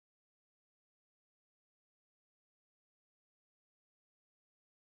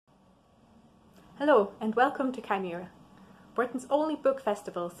Hello and welcome to Cymera, Britain's only book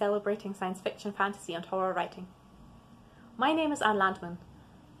festival celebrating science fiction, fantasy and horror writing. My name is Anne Landman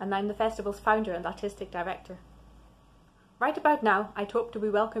and I'm the festival's founder and artistic director. Right about now, I'd hope to be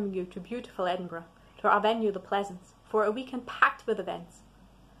welcoming you to beautiful Edinburgh, to our venue The Pleasance, for a weekend packed with events.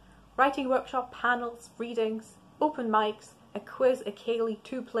 Writing workshop, panels, readings, open mics, a quiz, a ceilidh,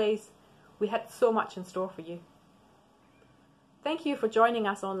 2 plays. We had so much in store for you. Thank you for joining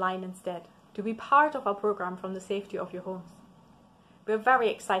us online instead, to be part of our programme from the safety of your homes. We're very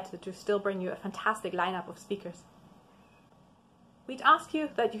excited to still bring you a fantastic lineup of speakers. We'd ask you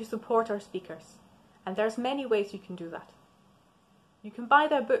that you support our speakers, and there's many ways you can do that. You can buy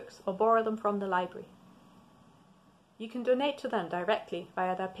their books or borrow them from the library. You can donate to them directly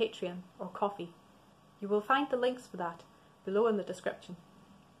via their Patreon or Ko-fi. You will find the links for that below in the description.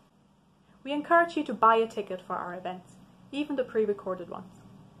 We encourage you to buy a ticket for our events, even the pre-recorded ones.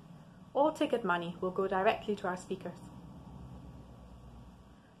 All ticket money will go directly to our speakers.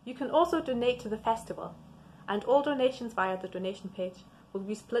 You can also donate to the festival, and all donations via the donation page will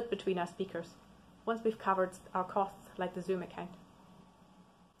be split between our speakers, once we've covered our costs like the Zoom account.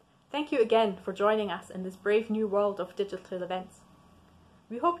 Thank you again for joining us in this brave new world of digital events.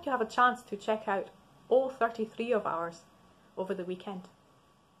 We hope you have a chance to check out all 33 of ours over the weekend.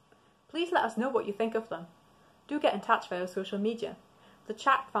 Please let us know what you think of them. Do get in touch via social media, the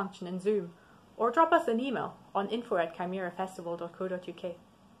chat function in Zoom, or drop us an email on info@cymerafestival.co.uk.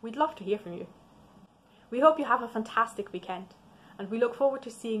 We'd love to hear from you. We hope you have a fantastic weekend, and we look forward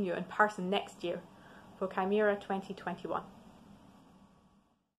to seeing you in person next year for Cymera2021.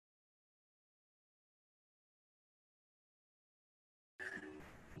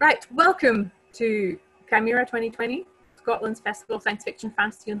 Right, welcome to Cymera2020, Scotland's Festival of Science Fiction,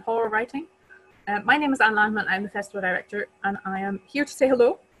 Fantasy and Horror Writing. My name is Anne Landman, I'm the festival director, and I am here to say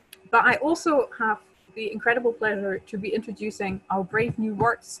hello, but I also have the incredible pleasure to be introducing our Brave New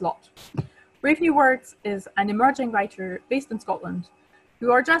Words slot. Brave New Words is an emerging writer based in Scotland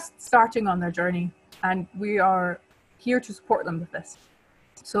who are just starting on their journey, and we are here to support them with this.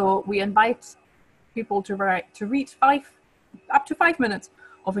 So we invite people to read up to 5 minutes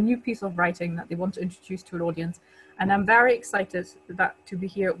of a new piece of writing that they want to introduce to an audience, and I'm very excited to be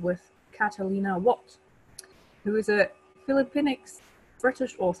here with Katalina Watt, who is a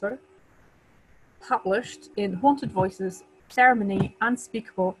Filipinx-British author, published in Haunted Voices, Ceremony,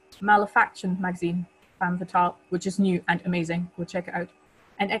 Unspeakable, Malefaction magazine, Femme Fatale, which is new and amazing, go check it out,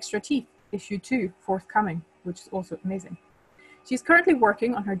 and Extra Teeth, issue 2, forthcoming, which is also amazing. She's currently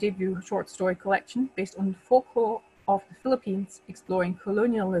working on her debut short story collection based on the folklore of the Philippines, exploring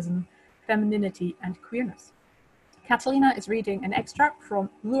colonialism, femininity, and queerness. Katalina is reading an extract from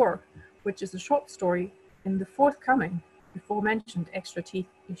Lure, which is a short story in the forthcoming, before mentioned Extra Teeth,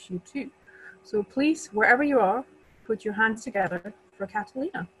 issue 2. So please, wherever you are, put your hands together for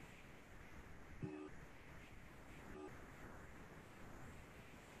Katalina.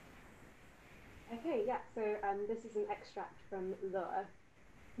 Okay, yeah, so this is an extract from Lure.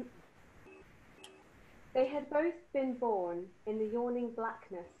 They had both been born in the yawning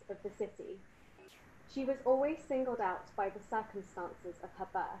blackness of the city. She was always singled out by the circumstances of her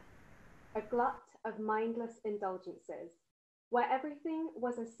birth, a glut of mindless indulgences, where everything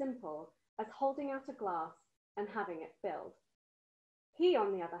was as simple as holding out a glass and having it filled. He,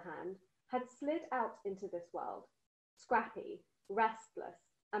 on the other hand, had slid out into this world, scrappy,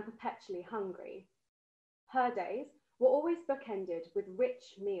 restless, and perpetually hungry. Her days were always bookended with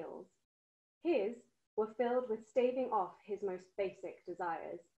rich meals. His were filled with staving off his most basic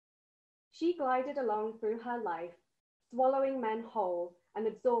desires. She glided along through her life, swallowing men whole and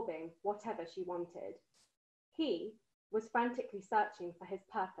absorbing whatever she wanted. He was frantically searching for his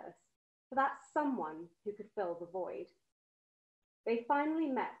purpose, for that someone who could fill the void. They finally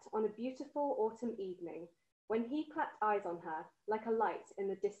met on a beautiful autumn evening when he clapped eyes on her like a light in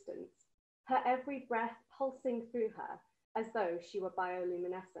the distance, her every breath pulsing through her as though she were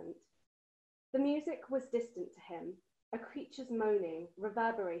bioluminescent. The music was distant to him, a creature's moaning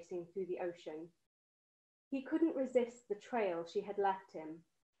reverberating through the ocean. He couldn't resist the trail she had left him,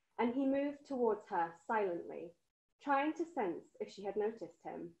 and he moved towards her silently, trying to sense if she had noticed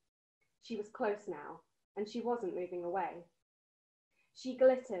him. She was close now, and she wasn't moving away. She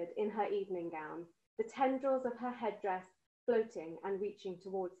glittered in her evening gown, the tendrils of her headdress floating and reaching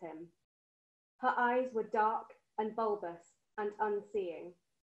towards him. Her eyes were dark and bulbous and unseeing,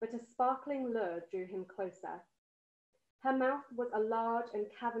 but a sparkling lure drew him closer. Her mouth was a large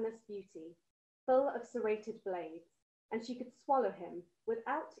and cavernous beauty, full of serrated blades, and she could swallow him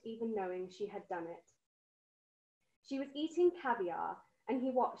without even knowing she had done it. She was eating caviar and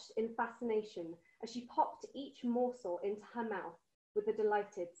he watched in fascination as she popped each morsel into her mouth with a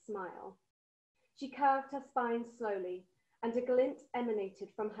delighted smile. She curved her spine slowly, and a glint emanated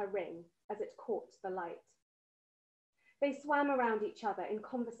from her ring as it caught the light. They swam around each other in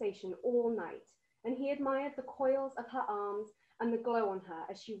conversation all night, and he admired the coils of her arms and the glow on her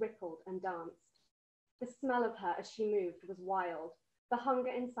as she rippled and danced. The smell of her as she moved was wild, the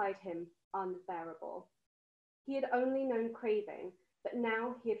hunger inside him unbearable. He had only known craving, but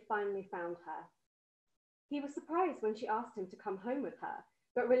now he had finally found her. He was surprised when she asked him to come home with her,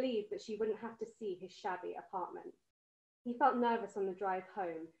 but relieved that she wouldn't have to see his shabby apartment. He felt nervous on the drive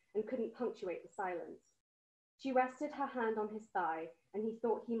home and couldn't punctuate the silence. She rested her hand on his thigh, and he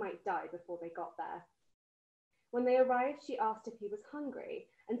thought he might die before they got there. When they arrived, she asked if he was hungry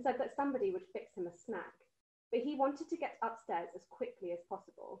and said that somebody would fix him a snack, but he wanted to get upstairs as quickly as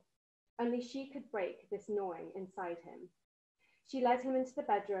possible. Only she could break this gnawing inside him. She led him into the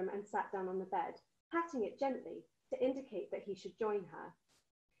bedroom and sat down on the bed, patting it gently to indicate that he should join her.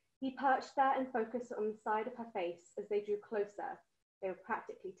 He perched there and focused on the side of her face as they drew closer. They were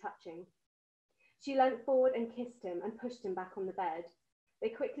practically touching. She leant forward and kissed him and pushed him back on the bed. They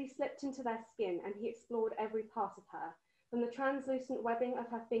quickly slipped into their skin, and he explored every part of her, from the translucent webbing of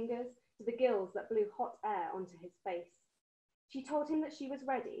her fingers to the gills that blew hot air onto his face. She told him that she was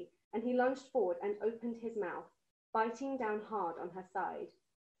ready, and he lunged forward and opened his mouth, biting down hard on her side.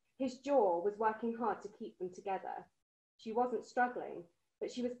 His jaw was working hard to keep them together. She wasn't struggling,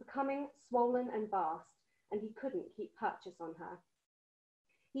 but she was becoming swollen and vast, and he couldn't keep purchase on her.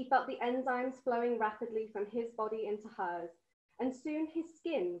 He felt the enzymes flowing rapidly from his body into hers, and soon his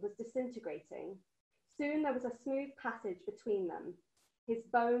skin was disintegrating. Soon there was a smooth passage between them. His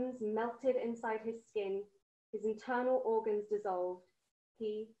bones melted inside his skin, his internal organs dissolved.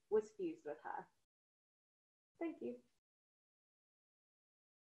 He was fused with her. Thank you.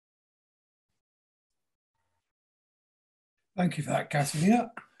 Thank you for that, Katalina.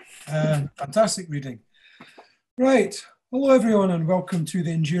 Fantastic reading. Right. Hello, everyone, and welcome to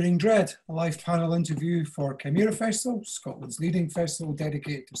The Enduring Dread, a live panel interview for Cymera Festival, Scotland's leading festival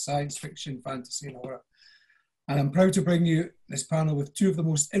dedicated to science fiction, fantasy, and horror. And I'm proud to bring you this panel with two of the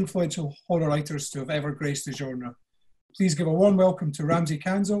most influential horror writers to have ever graced the genre. Please give a warm welcome to Ramsey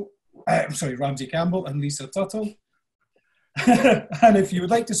Campbell and Lisa Tuttle. And if you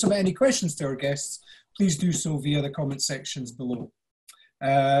would like to submit any questions to our guests, please do so via the comment sections below.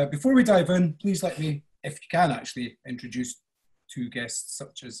 Before we dive in, please let me, if you can actually, introduce two guests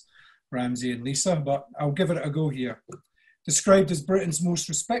such as Ramsey and Lisa, but I'll give it a go here. Described as Britain's most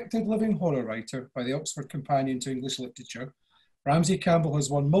respected living horror writer by the Oxford Companion to English Literature, Ramsey Campbell has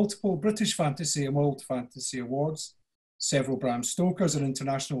won multiple British Fantasy and World Fantasy Awards, several Bram Stoker's and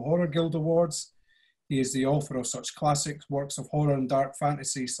International Horror Guild Awards. He is the author of such classic works of horror and dark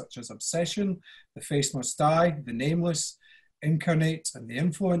fantasy such as Obsession, The Face Must Die, The Nameless, Incarnate, and The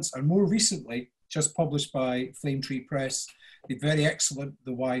Influence, and more recently, just published by Flame Tree Press, the very excellent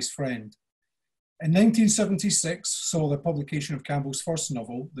The Wise Friend. In 1976 saw the publication of Campbell's first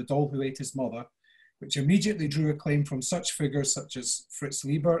novel, The Doll Who Ate His Mother, which immediately drew acclaim from such figures such as Fritz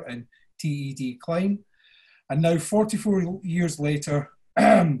Leiber and T.E.D. Klein. And now 44 years later,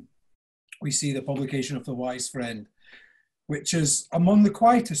 we see the publication of The Wise Friend, which is among the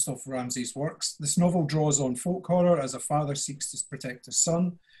quietest of Ramsey's works. This novel draws on folk horror as a father seeks to protect his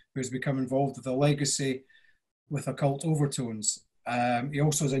son, who has become involved with a legacy with occult overtones. He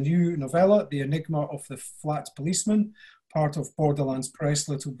also has a new novella, The Enigma of the Flat Policeman, part of Borderlands Press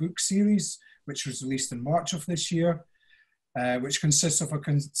Little Book series, which was released in March of this year, which consists of a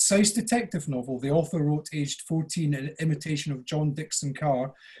concise detective novel the author wrote aged 14 in imitation of John Dixon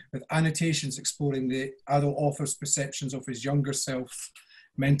Carr, with annotations exploring the adult author's perceptions of his younger self's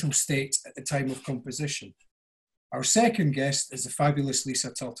mental state at the time of composition. Our second guest is the fabulous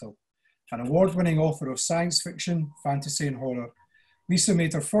Lisa Tuttle, an award-winning author of science fiction, fantasy, and horror. Lisa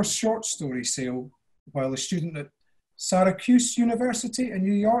made her first short story sale while a student at Syracuse University in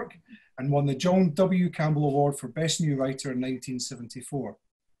New York and won the John W. Campbell Award for Best New Writer in 1974.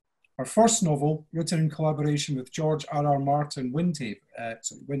 Her first novel, written in collaboration with George R.R. Martin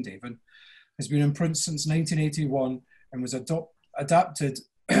Windhaven, has been in print since 1981 and was adapted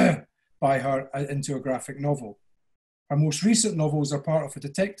by her into a graphic novel. Her most recent novels are part of a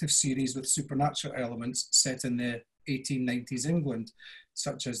detective series with supernatural elements set in the 1890s England,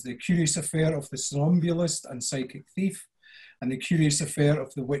 such as The Curious Affair of the Somnambulist and Psychic Thief, and The Curious Affair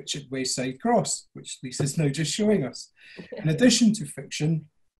of the Witch at Wayside Cross, which Lisa's now just showing us. In addition to fiction,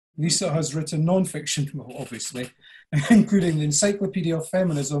 Lisa has written non-fiction, well, obviously, including the Encyclopedia of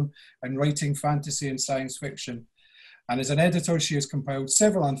Feminism and Writing Fantasy and Science Fiction. And as an editor, she has compiled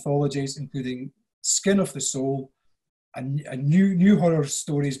several anthologies, including Skin of the Soul, and new horror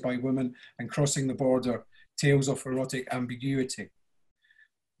stories by women, and Crossing the Border, Tales of Erotic Ambiguity.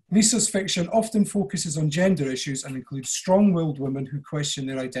 Lisa's fiction often focuses on gender issues and includes strong-willed women who question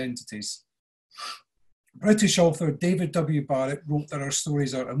their identities. British author David W. Barrett wrote that her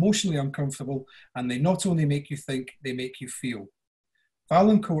stories are emotionally uncomfortable, and they not only make you think, they make you feel.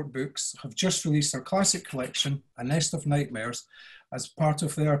 Valancourt Books have just released their classic collection, A Nest of Nightmares, as part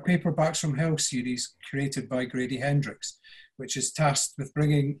of their Paperbacks from Hell series created by Grady Hendrix, which is tasked with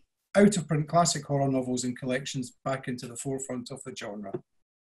bringing out-of-print classic horror novels and collections back into the forefront of the genre.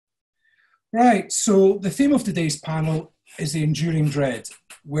 Right, so the theme of today's panel is the enduring dread,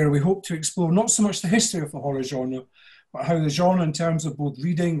 where we hope to explore not so much the history of the horror genre, but how the genre in terms of both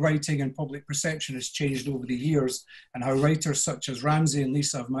reading, writing and public perception has changed over the years, and how writers such as Ramsey and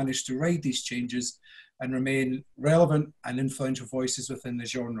Lisa have managed to ride these changes and remain relevant and influential voices within the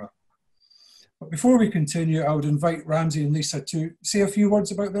genre. But before we continue, I would invite Ramsey and Lisa to say a few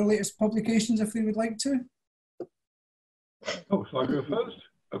words about their latest publications if they would like to. Oh, shall I go first?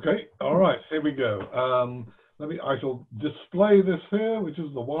 Okay, all right, here we go. I shall display this here, which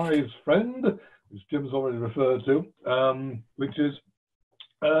is The Wise Friend, which Jim's already referred to, which is,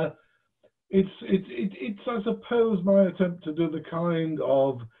 it's I suppose my attempt to do the kind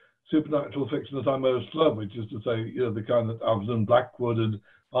of supernatural fiction that I most love, which is to say, you know, the kind that Algernon Blackwood and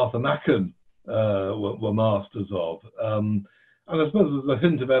Arthur Machen were masters of. And I suppose there's a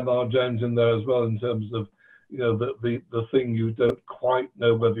hint of M.R. James in there as well, in terms of, you know, the thing you don't quite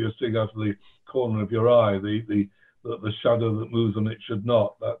know whether you're seeing out of the corner of your eye, the shadow that moves and it should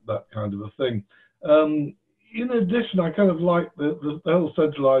not, that kind of a thing. In addition, I kind of like the whole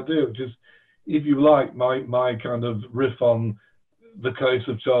central idea, which is, if you like, my kind of riff on The Case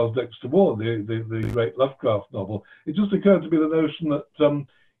of Charles Dexter Ward, the great Lovecraft novel. It just occurred to me the notion that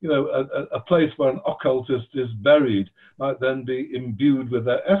you know, a place where an occultist is buried might then be imbued with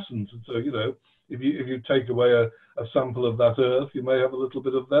their essence, and so, you know, if you take away a sample of that earth, you may have a little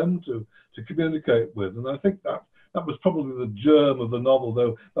bit of them to communicate with. And I think that was probably the germ of the novel,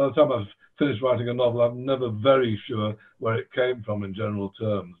 though by the time I've finished writing a novel, I'm never very sure where it came from in general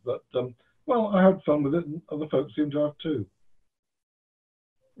terms. But, well, I had fun with it, and other folks seem to have too.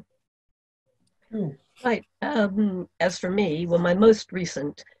 Cool. Right. As for me, well, my most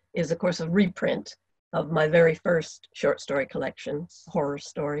recent is, of course, a reprint of my very first short story collection, Horror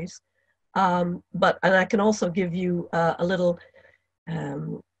Stories. And I can also give you a little,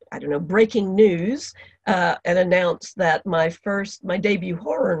 I don't know, breaking news, and announce that my debut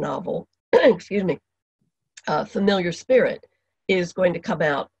horror novel, excuse me, Familiar Spirit, is going to come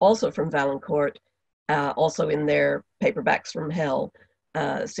out also from Valancourt, also in their Paperbacks from Hell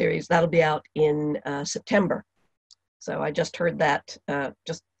series. That'll be out in September. So I just heard that,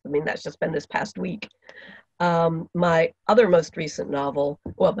 that's just been this past week. My other most recent novel,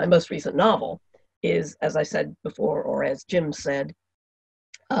 well, my most recent novel is, as I said before, or as Jim said,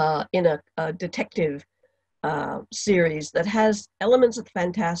 in a detective series that has elements of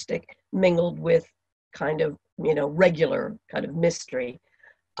fantastic mingled with kind of, you know, regular kind of mystery.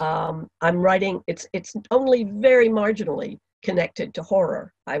 I'm writing, it's only very marginally connected to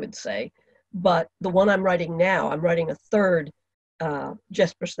horror, I would say, but the one I'm writing now, I'm writing a third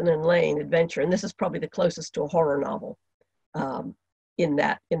Jesperson and Lane adventure, and this is probably the closest to a horror novel in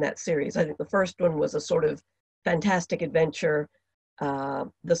that series. I think the first one was a sort of fantastic adventure.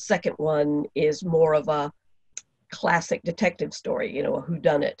 The second one is more of a classic detective story, you know, a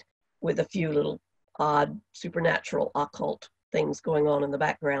whodunit with a few little odd supernatural occult things going on in the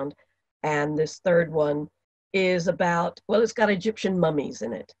background. And this third one is about, well, it's got Egyptian mummies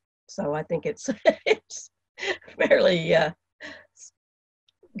in it, so I think it's it's fairly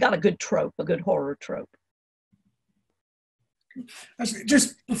got a good trope, a good horror trope. Actually,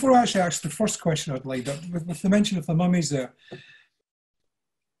 just before I actually ask the first question I'd like, with the mention of the mummies there,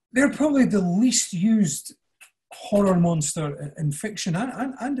 they're probably the least used horror monster in fiction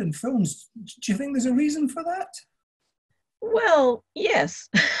and in films. Do you think there's a reason for that? Well, yes.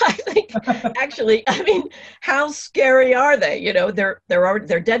 I think actually, I mean, how scary are they? You know, they're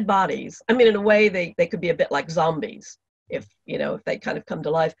dead bodies. I mean, in a way, they could be a bit like zombies if they kind of come to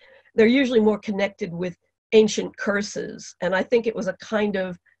life. They're usually more connected with ancient curses. And I think it was I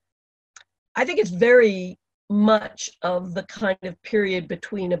think it's very much of the kind of period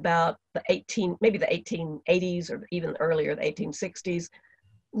between about maybe the 1880s or even earlier, the 1860s,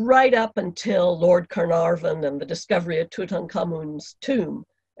 right up until Lord Carnarvon and the discovery of Tutankhamun's tomb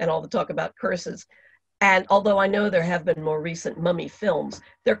and all the talk about curses. And although I know there have been more recent mummy films,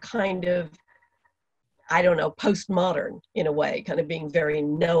 they're kind of, I don't know, postmodern in a way, kind of being very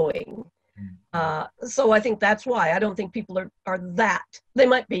knowing. So I think that's why I don't think people are that. They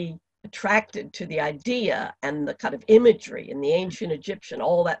might be attracted to the idea and the kind of imagery in the ancient Egyptian,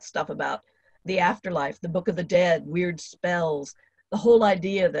 all that stuff about the afterlife, the Book of the Dead, weird spells, the whole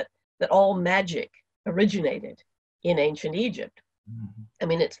idea that all magic originated in ancient Egypt. I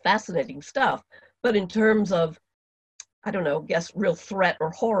mean, it's fascinating stuff, but in terms of, I don't know, guess real threat or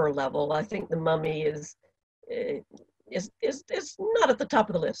horror level, I think The Mummy is not at the top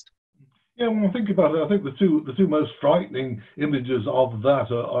of the list. Yeah, when I think about it, I think the two most frightening images of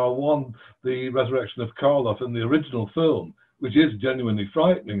that are one, the resurrection of Karloff in the original film, which is genuinely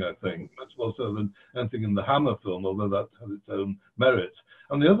frightening, I think, much more so than anything in the Hammer film, although that has its own merits.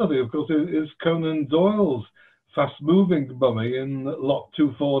 And the other thing, of course, is Conan Doyle's fast-moving mummy in Lot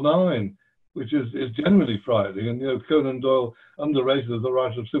 249, which is genuinely frightening. And, you know, Conan Doyle, underrated as a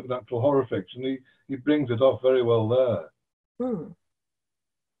writer of supernatural horror fiction, he brings it off very well there.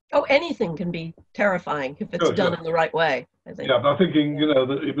 Oh, anything can be terrifying if it's done in the right way, I think. Yeah, but I'm thinking, you know,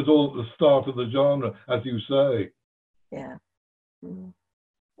 that it was all at the start of the genre, as you say. Yeah.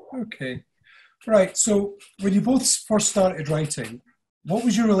 Okay. Right. So when you both first started writing, what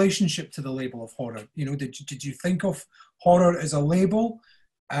was your relationship to the label of horror? You know, did you think of horror as a label?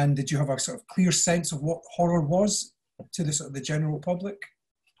 And did you have a sort of clear sense of what horror was to the sort of the general public?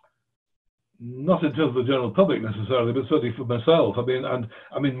 Not in terms of the general public necessarily, but certainly for myself. I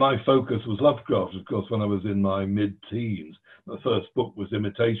mean, my focus was Lovecraft, of course, when I was in my mid-teens. My first book was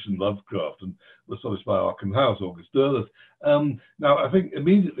Imitation Lovecraft and was published by Arkham House, August Derleth. Now, I think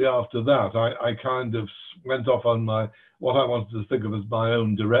immediately after that, I kind of went off on what I wanted to think of as my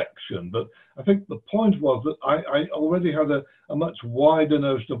own direction. But I think the point was that I already had a much wider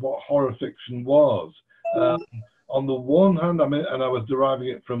notion of what horror fiction was. On the one hand, and I was deriving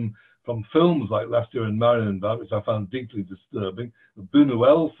it from films like Last Year in Marienbad, which I found deeply disturbing, the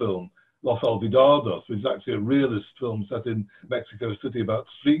Buñuel film, Los Olvidados, which is actually a realist film set in Mexico City about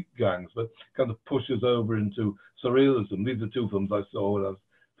street gangs, but kind of pushes over into surrealism. These are two films I saw when I was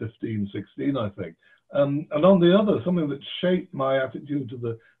 15, 16, I think. And on the other, something that shaped my attitude to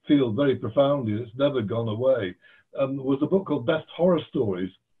the field very profoundly, and it's never gone away, was a book called Best Horror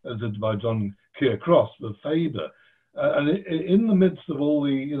Stories, edited by John Keir Cross for Faber. And in the midst of all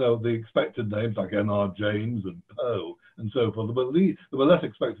the expected names like N.R. James and Poe and so forth, there were less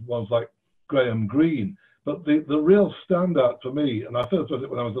expected ones like Graham Greene. But the real standout for me, and I first read it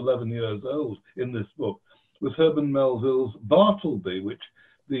when I was 11 years old in this book, was Herman Melville's Bartleby, which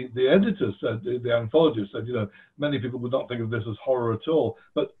the editor said, the anthologist said, you know, many people would not think of this as horror at all.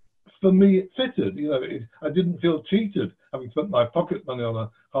 But for me, it fitted. You know, I didn't feel cheated having spent my pocket money on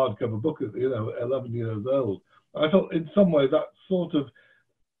a hardcover book at 11 years old. I felt in some way that sort of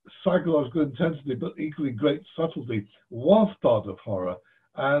psychological intensity, but equally great subtlety, was part of horror.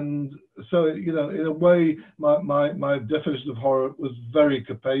 And so, you know, in a way, my definition of horror was very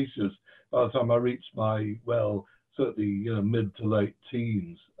capacious by the time I reached my, well, certainly, you know, mid to late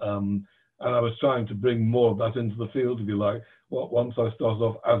teens. And I was trying to bring more of that into the field, if you like, once I started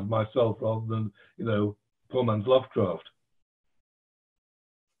off as myself rather than, you know, poor man's Lovecraft.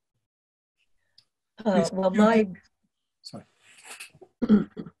 Well, Sorry. Am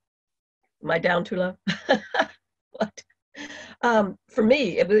I down too low? What? For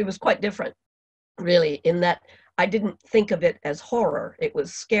me, it was quite different, really, in that I didn't think of it as horror. It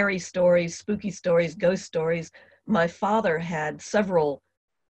was scary stories, spooky stories, ghost stories. My father had several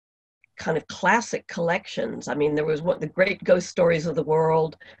kind of classic collections. I mean, there was the great ghost stories of the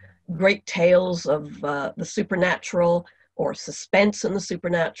world, great tales of the supernatural, or suspense in the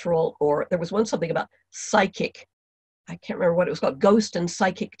supernatural, or there was something about psychic, I can't remember what it was called, Ghost and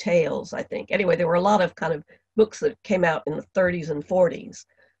Psychic Tales, I think. Anyway, there were a lot of kind of books that came out in the 30s and 40s.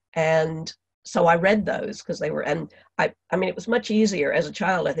 And so I read those because they were, and I mean, it was much easier as a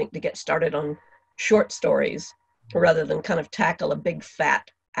child, I think, to get started on short stories rather than kind of tackle a big fat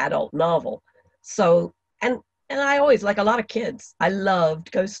adult novel. So, and I always, like a lot of kids, I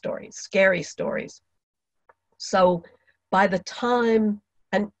loved ghost stories, scary stories. So by the time,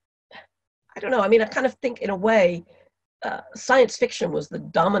 and I don't know, I mean, I kind of think in a way, science fiction was the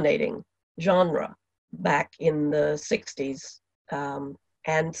dominating genre back in the 60s.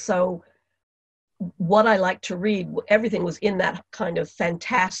 And so what I like to read, everything was in that kind of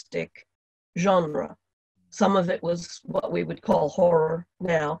fantastic genre. Some of it was what we would call horror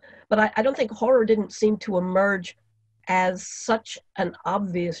now, but I don't think horror didn't seem to emerge as such an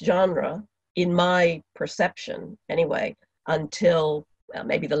obvious genre in my perception anyway, until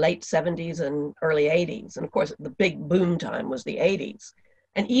maybe the late 70s and early 80s. And of course, the big boom time was the 80s.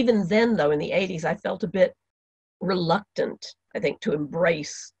 And even then, though, in the 80s, I felt a bit reluctant, I think, to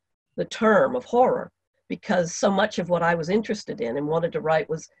embrace the term of horror, because so much of what I was interested in and wanted to write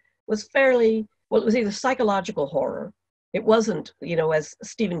was fairly, well, it was either psychological horror. It wasn't, you know, as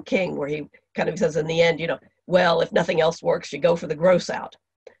Stephen King, where he kind of says in the end, you know, well, if nothing else works, you go for the gross out.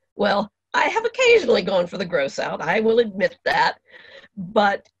 Well, I have occasionally gone for the gross out, I will admit that,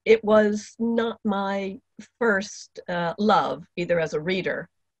 but it was not my first love, either as a reader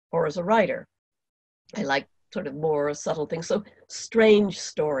or as a writer. I like sort of more subtle things. So strange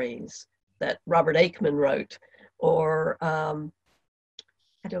stories that Robert Aikman wrote, or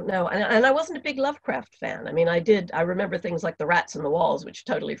I don't know. And I wasn't a big Lovecraft fan. I mean, I remember things like The Rats in the Walls, which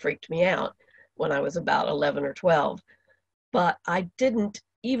totally freaked me out when I was about 11 or 12. But I didn't,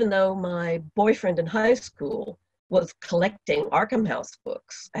 even though my boyfriend in high school was collecting Arkham House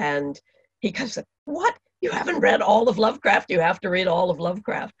books, and he kind of said, "What? You haven't read all of Lovecraft? You have to read all of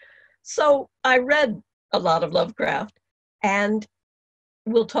Lovecraft." So I read a lot of Lovecraft, and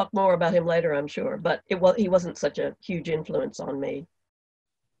we'll talk more about him later, I'm sure, but he wasn't such a huge influence on me.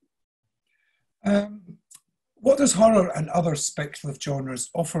 What does horror and other speculative genres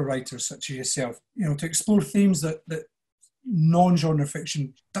offer writers such as yourself, you know, to explore themes that non-genre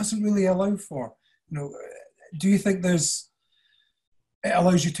fiction doesn't really allow for? You know, do you think it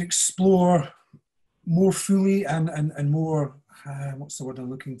allows you to explore more fully and more, what's the word I'm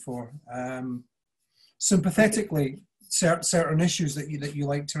looking for? Sympathetically, certain issues that you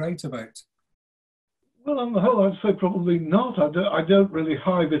like to write about? Well, on the whole, I'd say probably not. I don't really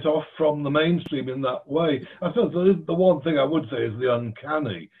hive it off from the mainstream in that way. I suppose the one thing I would say is the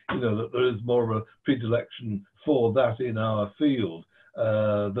uncanny, you know, that there is more of a predilection for that in our field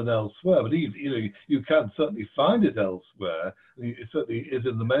than elsewhere. But even, you know, you can certainly find it elsewhere. It certainly is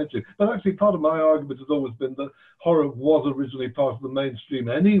in the mainstream. But actually, part of my argument has always been that horror was originally part of the mainstream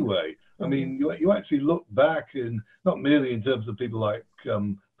anyway. I mean, you actually look back in, not merely in terms of people like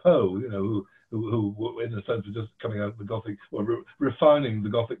Poe, you know, who in a sense are just coming out of the Gothic, or refining the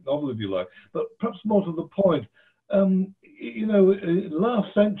Gothic novel, if you like, but perhaps more to the point, you know,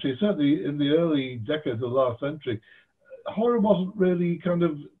 last century, certainly in the early decades of last century, horror wasn't really kind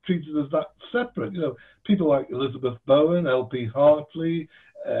of treated as that separate. You know, people like Elizabeth Bowen, L.P. Hartley,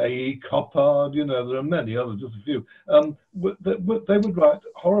 A.E. Coppard, you know, there are many others, just a few. They would write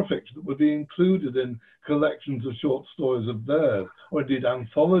horror fiction that would be included in collections of short stories of theirs, or indeed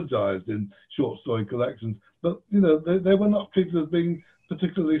anthologized in short story collections. But, you know, they were not treated as being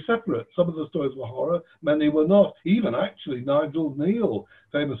particularly separate. Some of the stories were horror, many were not. Even actually Nigel Neal,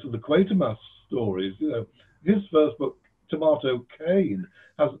 famous for the Quatermass stories, you know, his first book, Tomato Cane,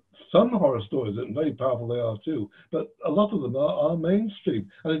 has some horror stories, and very powerful they are too, but a lot of them are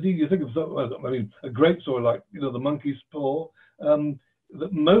mainstream. And indeed, you think of some, I mean, a great story like, you know, The Monkey's Paw,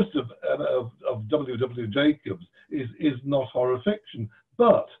 that most of W.W. Jacobs is not horror fiction.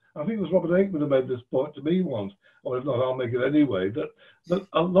 But I think it was Robert Aikman who made this point to me once, or if not, I'll make it anyway, that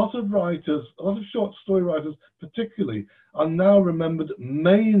a lot of writers, a lot of short story writers particularly, are now remembered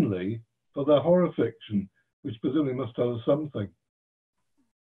mainly for their horror fiction, which presumably must tell us something.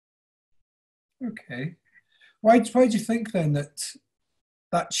 Okay. Why do you think then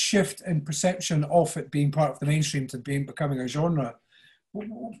that shift in perception of it being part of the mainstream to becoming a genre,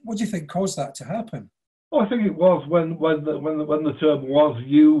 what do you think caused that to happen? Well, I think it was when the term was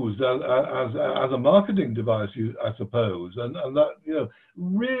used as a marketing device, I suppose, and that, you know,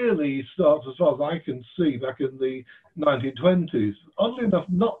 really starts, as far as I can see, back in the 1920s. Oddly enough,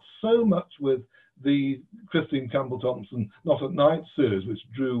 not so much with the Christine Campbell Thompson Not at Night series, which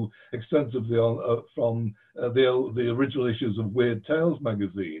drew extensively from the original issues of Weird Tales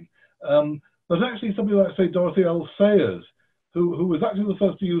magazine, but actually somebody like, say, Dorothy L. Sayers, who was actually the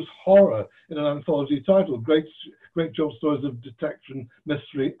first to use horror in an anthology title, great short stories of detection,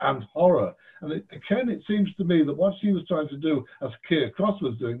 mystery, and horror. And again, it seems to me that what she was trying to do, as Keir Cross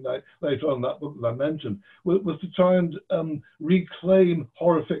was doing later on in that book that I mentioned, was to try and reclaim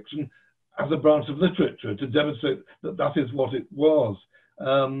horror fiction as a branch of literature, to demonstrate that that is what it was.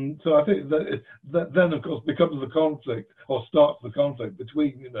 So I think that then, of course, becomes the conflict, or starts the conflict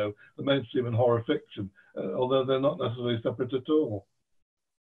between, you know, the mainstream and horror fiction, although they're not necessarily separate at all.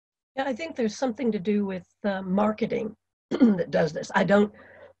 Yeah, I think there's something to do with marketing that does this. I don't,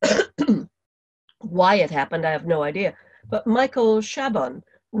 why it happened, I have no idea. But Michael Chabon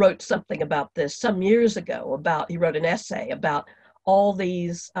wrote something about this some years ago. He wrote an essay about all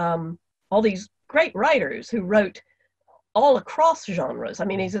these great writers who wrote all across genres. I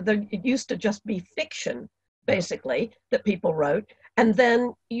mean, he said it used to just be fiction, basically, that people wrote, and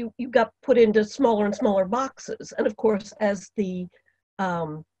then you got put into smaller and smaller boxes. And of course, as the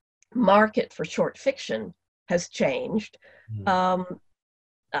market for short fiction has changed.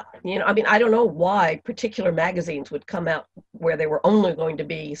 You know, I mean, I don't know why particular magazines would come out where they were only going to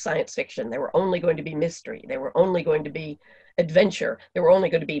be science fiction, they were only going to be mystery, they were only going to be adventure, they were only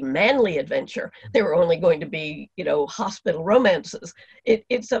going to be manly adventure, they were only going to be, you know, hospital romances.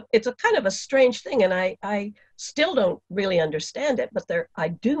 It's a kind of a strange thing, and I still don't really understand it, but I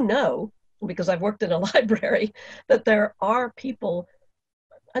do know, because I've worked in a library, that there are people,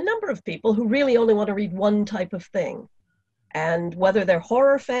 a number of people, who really only want to read one type of thing. And whether they're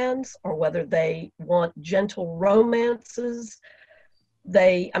horror fans or whether they want gentle romances,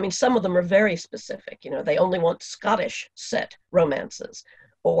 I mean, some of them are very specific. You know, they only want Scottish set romances,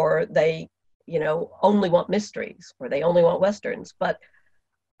 or they, you know, only want mysteries, or they only want Westerns. But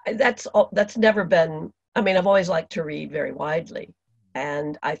that's never been, I mean, I've always liked to read very widely.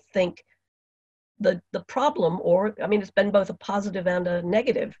 And I think the problem, or, I mean, it's been both a positive and a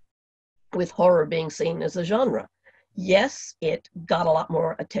negative with horror being seen as a genre. Yes, it got a lot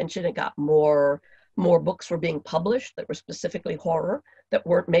more attention. It got more books were being published that were specifically horror, that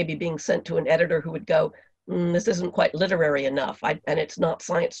weren't maybe being sent to an editor who would go, this isn't quite literary enough, and it's not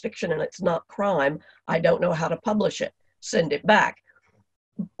science fiction, and it's not crime. I don't know how to publish it. Send it back.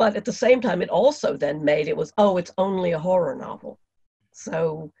 But at the same time, it also then made it was, oh, it's only a horror novel.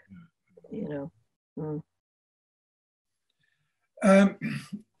 So, you know.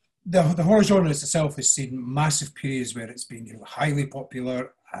 The horror genre itself has seen massive periods where it's been, you know, highly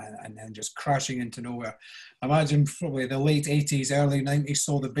popular and then just crashing into nowhere. I imagine probably the late 80s, early 90s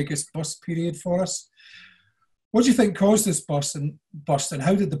saw the biggest bust period for us. What do you think caused this bust, and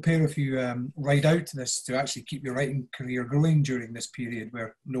how did the pair of you ride out this to actually keep your writing career going during this period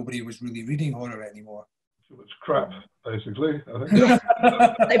where nobody was really reading horror anymore? It's crap, basically, I think.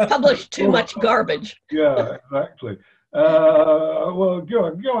 Yeah. They published too much garbage. Yeah, exactly. Well, go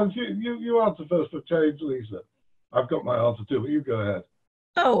on. You answer first for change, Lisa. I've got my answer too, but you go ahead.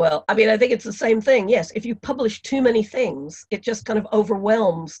 Oh, well, I mean, I think it's the same thing. Yes, if you publish too many things, it just kind of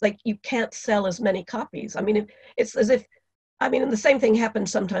overwhelms. Like, you can't sell as many copies. I mean, it's as if, I mean, and the same thing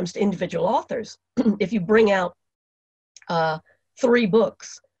happens sometimes to individual authors. If you bring out 3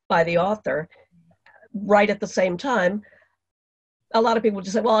 books by the author right at the same time, a lot of people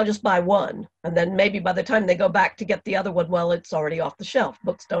just say, well, I'll just buy one. And then maybe by the time they go back to get the other one, well, it's already off the shelf.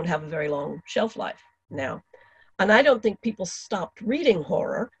 Books don't have a very long shelf life now. And I don't think people stopped reading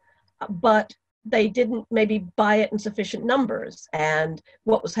horror, but they didn't maybe buy it in sufficient numbers. And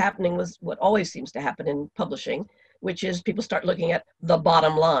what was happening was what always seems to happen in publishing, which is people start looking at the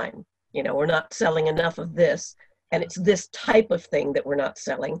bottom line. You know, we're not selling enough of this, and it's this type of thing that we're not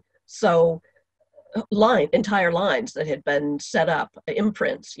selling. So entire lines that had been set up,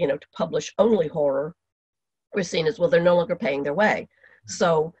 imprints, you know, to publish only horror, were seen as, well, they're no longer paying their way.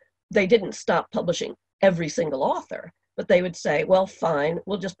 So they didn't stop publishing every single author, but they would say, well, fine,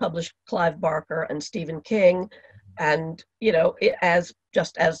 we'll just publish Clive Barker and Stephen King, and, you know,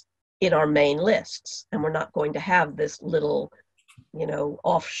 just as in our main lists, and we're not going to have this little, you know,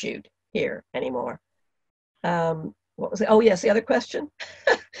 offshoot here anymore. What was it? Oh, yes, the other question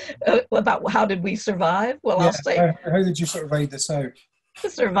about how did we survive? Well, yeah, I'll say. How did you sort of ride this out? To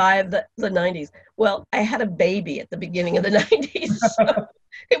survive the 90s. Well, I had a baby at the beginning of the 90s. So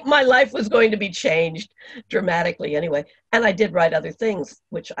my life was going to be changed dramatically anyway. And I did write other things,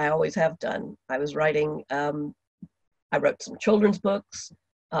 which I always have done. I was writing, I wrote some children's books.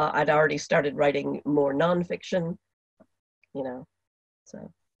 I'd already started writing more nonfiction, you know,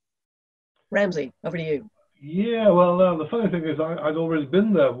 so. Ramsey, over to you. Yeah, well, the funny thing is I'd already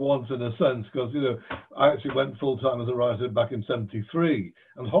been there once in a sense, because, you know, I actually went full-time as a writer back in '73,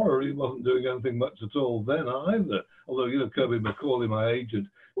 and horror really wasn't doing anything much at all then either. Although, you know, Kirby McCauley, my agent,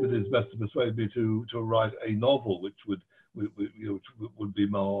 did his best to persuade me to write a novel which would be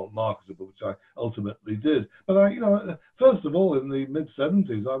more marketable, which I ultimately did. But you know, first of all, in the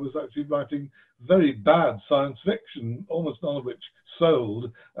mid-70s, I was actually writing very bad science fiction, almost none of which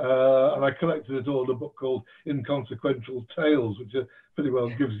sold, and I collected it all in a book called Inconsequential Tales, which pretty well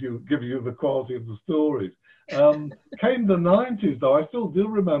gives you the quality of the stories. Came the 90s, though. I still do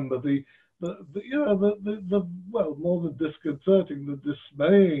remember the well, more than disconcerting, the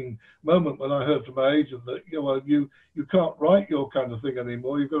dismaying moment when I heard from my agent that, you know, well, you can't write your kind of thing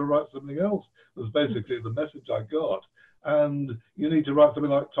anymore. You've got to write something else. Was basically the message I got. And you need to write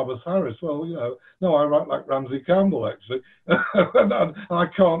something like Thomas Harris. Well, you know, no, I write like Ramsey Campbell, actually, and I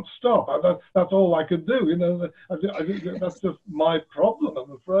can't stop. That's all I can do. You know, that's just my problem,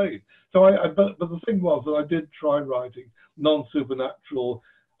 I'm afraid. So but the thing was that I did try writing non-supernatural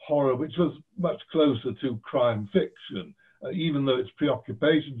horror, which was much closer to crime fiction. even though its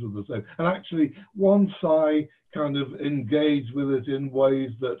preoccupations were the same. And actually, once I kind of engaged with it in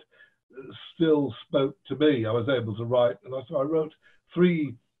ways that still spoke to me, I was able to write. And so I wrote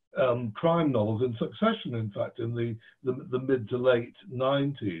 3 crime novels in succession, in fact, in the mid to late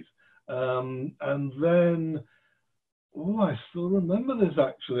 90s. And then, oh, I still remember this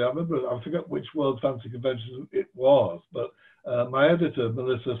actually. I forget which World Fantasy Convention it was, but my editor,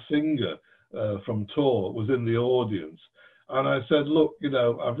 Melissa Singer from Tor, was in the audience. And I said, look, you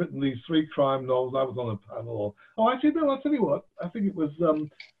know, I've written these 3 crime novels. I was on a panel. Oh, actually, no, I'll tell you what. I think it was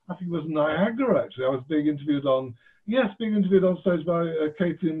Niagara, actually. I was being interviewed on stage by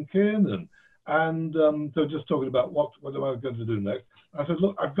Caitlin Kiernan. And so just talking about what am I going to do next. I said,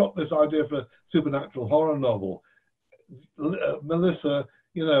 look, I've got this idea for a supernatural horror novel. Melissa,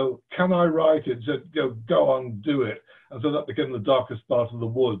 you know, can I write it? She said, go on, do it. And so that became The Darkest Part of the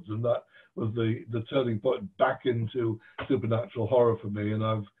Woods. And that was the turning point back into supernatural horror for me. And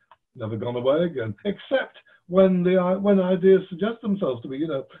I've never gone away again, except when ideas suggest themselves to me. You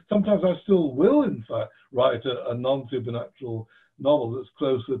know, sometimes I still will, in fact, write a non-supernatural novel that's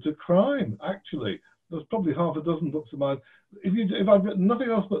closer to crime, actually. There's probably half a dozen books of mine. If I'd written nothing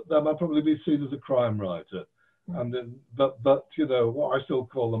else but them, I'd probably be seen as a crime writer. And then, but you know, I still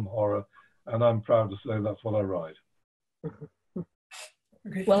call them horror, and I'm proud to say that's what I write.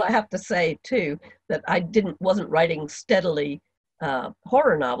 Okay. Well, I have to say too that I wasn't writing steadily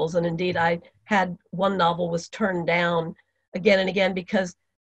horror novels, and indeed I had one novel was turned down again and again because,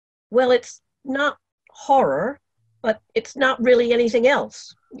 well, it's not horror, but it's not really anything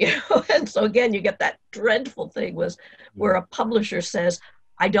else, you know. And so again, you get that dreadful thing where a publisher says,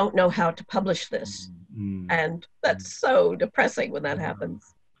 I don't know how to publish this. And that's so depressing when that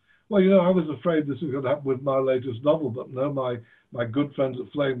happens. Well, you know, I was afraid this was going to happen with my latest novel, but no, my good friends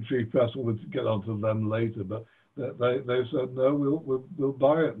at Flame Tree Press, will get onto them later, but they said, no, we'll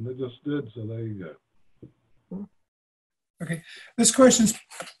buy it, and they just did, so there you go. Okay, this question's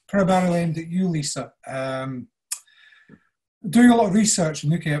primarily aimed at you, Lisa. Doing a lot of research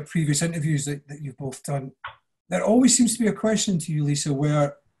and looking at previous interviews that you've both done, there always seems to be a question to you, Lisa,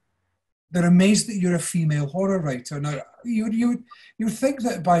 where they're amazed that you're a female horror writer. Now, you would think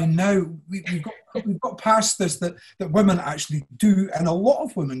that by now we've got past this, that women actually do, and a lot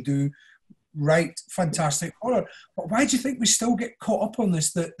of women do, write fantastic horror. But why do you think we still get caught up on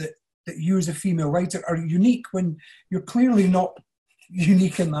this, that you as a female writer are unique when you're clearly not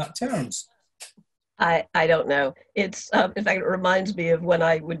unique in that terms? I don't know. It's in fact, it reminds me of when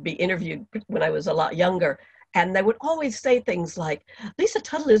I would be interviewed when I was a lot younger. And they would always say things like, Lisa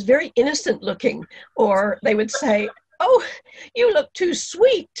Tuttle is very innocent looking. Or they would say, oh, you look too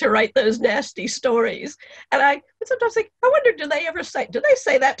sweet to write those nasty stories. And I would sometimes think, I wonder, do they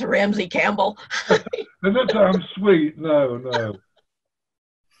say that to Ramsey Campbell? Does that sound sweet? No.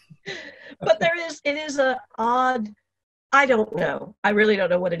 But it is a odd, I don't know. I really don't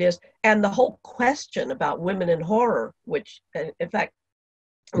know what it is. And the whole question about women in horror, which in fact,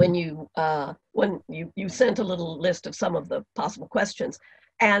 when you sent a little list of some of the possible questions,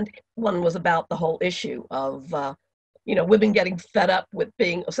 and one was about the whole issue of women getting fed up with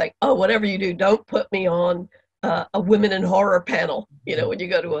saying, oh, whatever you do, don't put me on a women in horror panel, when you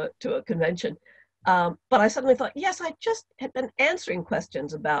go to a convention. But I suddenly thought, yes, I just had been answering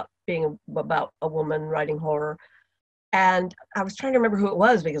questions about about a woman writing horror, and I was trying to remember who it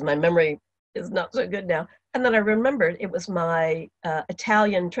was because my memory is not so good now. And then I remembered it was my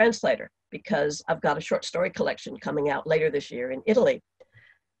Italian translator, because I've got a short story collection coming out later this year in Italy.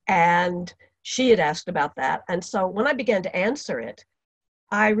 And she had asked about that. And so when I began to answer it,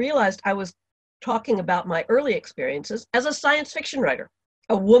 I realized I was talking about my early experiences as a science fiction writer,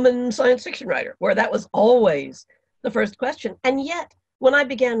 a woman science fiction writer, where that was always the first question. And yet, when I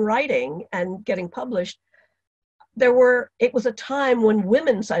began writing and getting published, it was a time when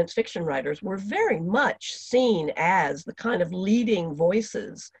women science fiction writers were very much seen as the kind of leading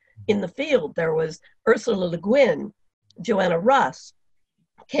voices in the field. There was Ursula Le Guin, Joanna Russ,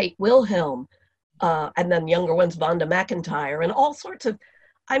 Kate Wilhelm, and then younger ones, Vonda McIntyre, and all sorts of,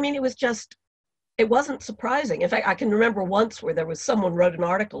 it wasn't surprising. In fact, I can remember once where there was someone wrote an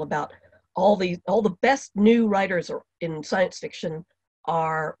article about all the best new writers in science fiction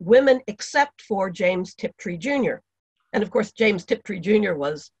are women except for James Tiptree Jr. And of course, James Tiptree Jr.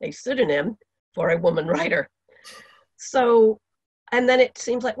 was a pseudonym for a woman writer. So, and then it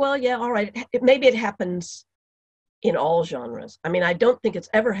seems like, well, yeah, all right, maybe it happens in all genres. I mean, I don't think it's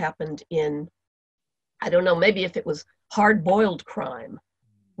ever happened in, I don't know, maybe if it was hard-boiled crime,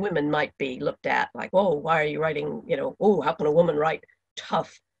 women might be looked at like, oh, why are you writing, oh, how can a woman write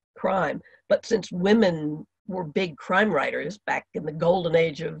tough crime? But since women were big crime writers back in the golden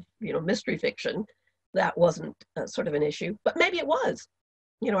age of, mystery fiction, that wasn't sort of an issue. But maybe it was.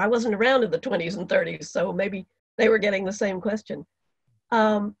 I wasn't around in the 20s and 30s, so maybe they were getting the same question.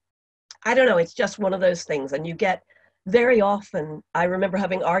 I don't know, it's just one of those things. And you get very often, I remember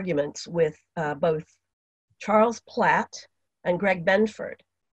having arguments with both Charles Platt and Greg Benford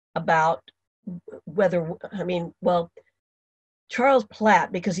about whether, Charles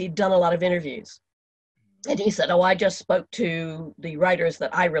Platt, because he'd done a lot of interviews, and he said, I just spoke to the writers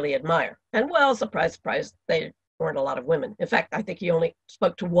that I really admire. And well, surprise, surprise, they weren't a lot of women. In fact, I think he only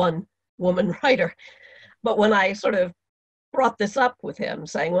spoke to one woman writer. But when I sort of brought this up with him,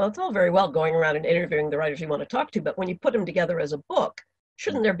 saying, well, it's all very well going around and interviewing the writers you want to talk to, but when you put them together as a book,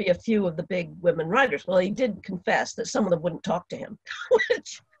 shouldn't there be a few of the big women writers? Well, he did confess that some of them wouldn't talk to him,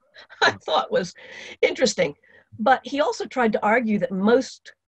 which I thought was interesting. But he also tried to argue that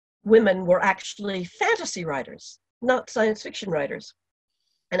most women were actually fantasy writers, not science fiction writers.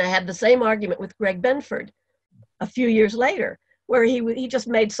 And I had the same argument with Greg Benford a few years later, where he just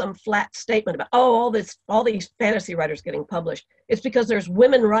made some flat statement about, all these fantasy writers getting published. It's because there's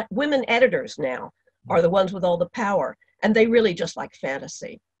women editors now are the ones with all the power, and they really just like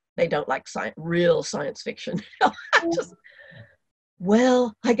fantasy. They don't like real science fiction. I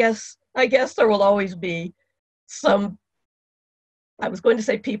guess there will always be some, I was going to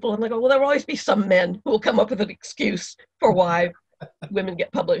say people, and I go, well, there will always be some men who will come up with an excuse for why women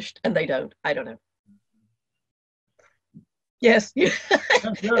get published and they don't. I don't know. Yes. Is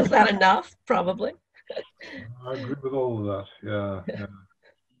that enough? Probably. I agree with all of that. Yeah.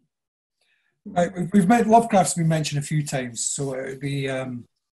 Right, we've made Lovecraft's been mentioned a few times, so it would be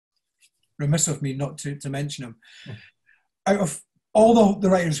remiss of me not to mention him. Out of all the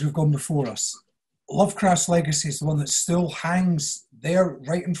writers who've gone before us, Lovecraft's legacy is the one that still hangs there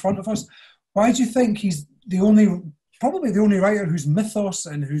right in front of us. Why do you think he's probably the only writer whose mythos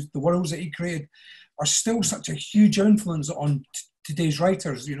and whose the worlds that he created are still such a huge influence on today's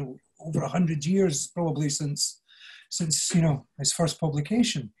writers, over 100 years probably since his first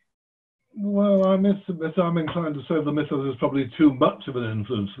publication? Well, I'm inclined to say the mythos is probably too much of an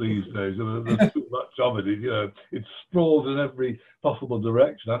influence these days. There's too much of it. It sprawls in every possible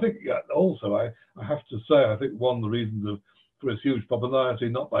direction. I think also, I have to say, I think one of the reasons for his huge popularity,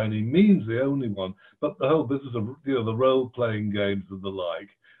 not by any means the only one, but the whole business of the role-playing games and the like.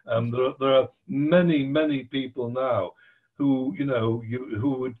 There are many people now who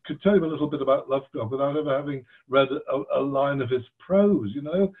could tell you a little bit about Lovecraft without ever having read a line of his prose,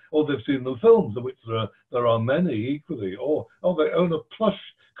 or they've seen the films, of which there are many equally, or they own a plush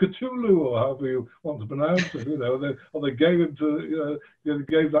Cthulhu, or however you want to pronounce it, or they gave him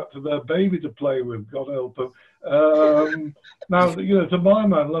gave that to their baby to play with, God help them. Now, to my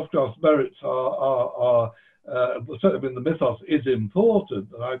mind, Lovecraft's merits are certainly the mythos is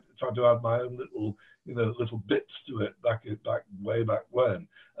important, and I try to add my own little bits to it way back when.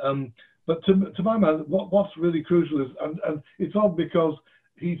 But to my mind, what's really crucial is, and it's odd because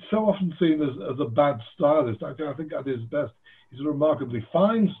he's so often seen as a bad stylist. I think at his best, he's a remarkably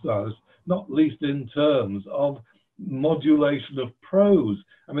fine stylist, not least in terms of modulation of prose.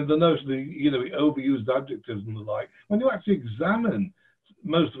 I mean, the notion that he overused adjectives and the like. When you actually examine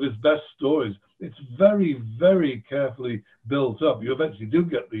most of his best stories, it's very, very carefully built up. You eventually do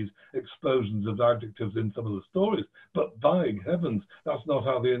get these explosions of adjectives in some of the stories, but by heavens, that's not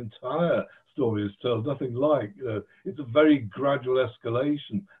how the entire story is told. Nothing like, it's a very gradual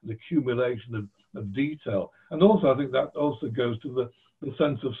escalation, an accumulation of detail. And also, I think that also goes to the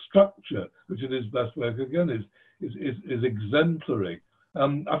sense of structure, which in his best work, again, is exemplary.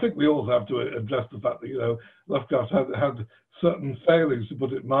 I think we also have to address the fact that, Lovecraft had certain failings, to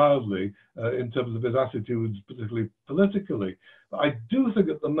put it mildly, in terms of his attitudes, particularly politically. But I do think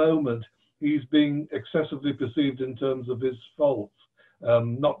at the moment he's being excessively perceived in terms of his faults.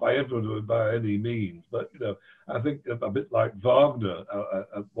 Not by everyone by any means, but I think a bit like Wagner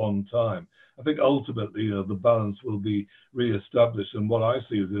at one time. I think ultimately the balance will be re-established, and what I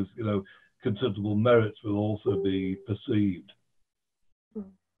see is considerable merits will also be perceived.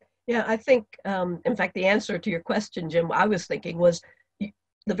 Yeah, I think, in fact, the answer to your question, Jim, I was thinking was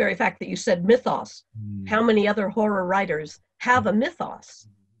the very fact that you said mythos. How many other horror writers have a mythos?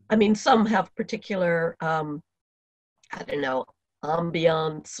 I mean, some have particular,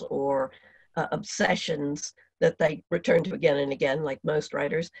 ambiance or obsessions that they return to again and again, like most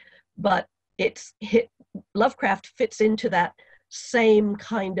writers. But Lovecraft fits into that same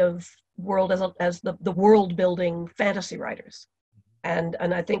kind of world as the world-building fantasy writers. And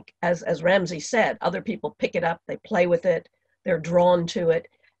I think, as Ramsey said, other people pick it up, they play with it, they're drawn to it.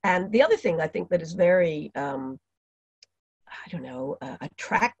 And the other thing I think that is very,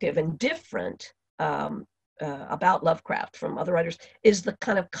 attractive and different about Lovecraft from other writers is the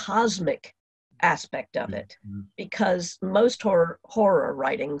kind of cosmic aspect of it, because most horror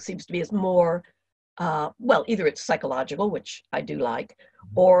writing seems to be as more, either it's psychological, which I do like,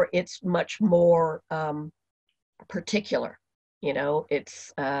 or it's much more particular. You know,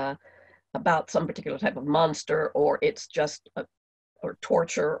 it's about some particular type of monster, or it's just or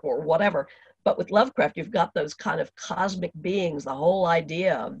torture or whatever. But with Lovecraft, you've got those kind of cosmic beings, the whole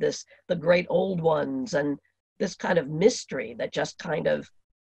idea of this, the great old ones, and this kind of mystery that just kind of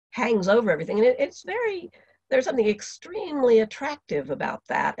hangs over everything. And it's there's something extremely attractive about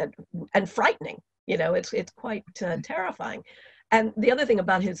that, and frightening. You know, it's quite terrifying. And the other thing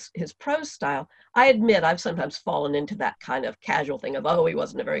about his prose style, I admit I've sometimes fallen into that kind of casual thing of, oh, he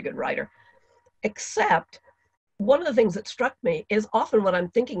wasn't a very good writer. Except one of the things that struck me is often what I'm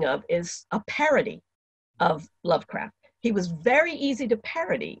thinking of is a parody of Lovecraft. He was very easy to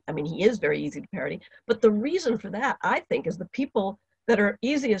parody. I mean, he is very easy to parody, but the reason for that, I think, is the people that are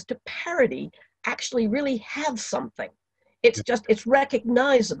easiest to parody actually really have something. It's just, it's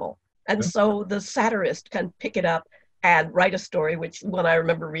recognizable. And so the satirist can pick it up and write a story, which when I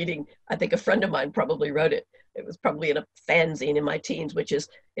remember reading, I think a friend of mine probably wrote it. It was probably in a fanzine in my teens, which is,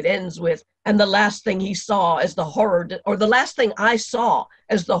 it ends with, and the last thing he saw as the horror, or the last thing I saw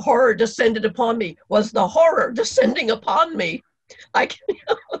as the horror descended upon me was the horror descending upon me.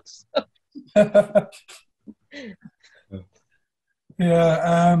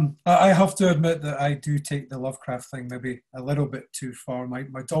 Yeah, I have to admit that I do take the Lovecraft thing maybe a little bit too far. My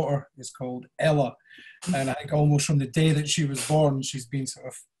daughter is called Ella, and I think almost from the day that she was born, she's been sort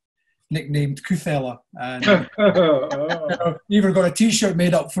of nicknamed Cuthella, and even got a T-shirt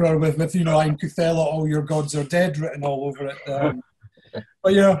made up for her with I'm Cuthella, all your gods are dead written all over it.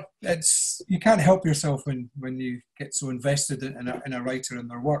 But it's, you can't help yourself when you get so invested in a writer and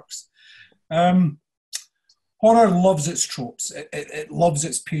their works. Horror loves its tropes. It loves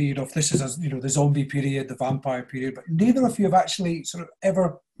its period of, this is the zombie period, the vampire period. But neither of you have actually sort of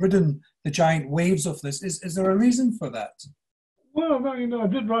ever ridden the giant waves of this. Is there a reason for that? Well, I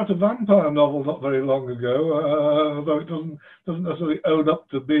did write a vampire novel not very long ago, although it doesn't necessarily own up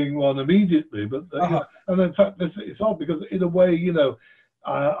to being one immediately. But and in fact, it's odd because in a way,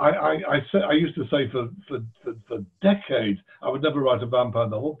 I used to say for decades I would never write a vampire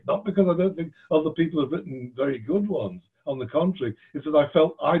novel, not because I don't think other people have written very good ones. On the contrary, it's that I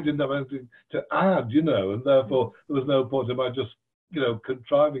felt I didn't have anything to add, and therefore there was no point in my just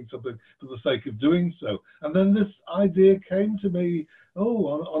contriving something for the sake of doing so. And then this idea came to me,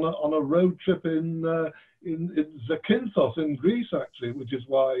 on a road trip in Zakynthos in Greece, actually, which is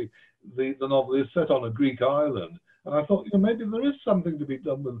why the novel is set on a Greek island. And I thought, maybe there is something to be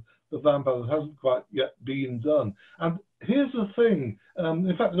done with the vampire that hasn't quite yet been done. And here's the thing.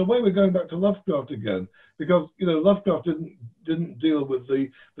 In fact, in a way, we're going back to Lovecraft again, because Lovecraft didn't deal with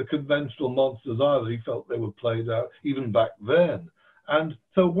the conventional monsters either. He felt they were played out even back then. And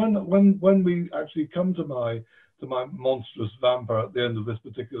so when we actually come to my monstrous vampire at the end of this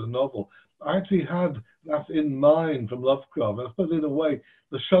particular novel, I actually had that in mind from Lovecraft. I suppose in a way,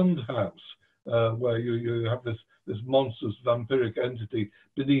 the shunned house, where you have this monstrous vampiric entity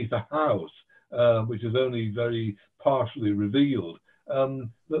beneath a house, which is only very partially revealed.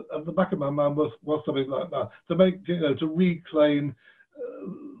 At the back of my mind was something like that, to make to reclaim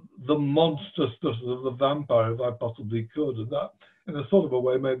the monsterousness of the vampire if I possibly could, and that in a sort of a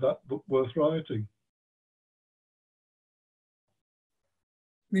way made that book worth writing.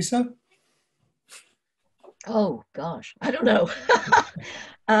 Lisa? Oh gosh, I don't know.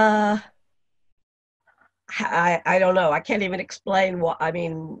 I don't know. I can't even explain what, I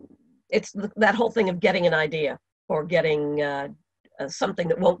mean, it's that whole thing of getting an idea or getting something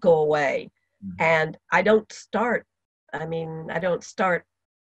that won't go away. And I don't start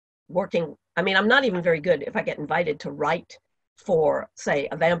working. I mean, I'm not even very good if I get invited to write for, say,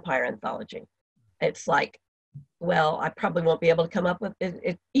 a vampire anthology. It's like, well, I probably won't be able to come up with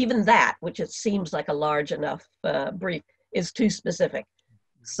it. Even that, which it seems like a large enough brief, is too specific.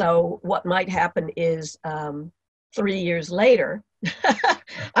 So what might happen is 3 years later,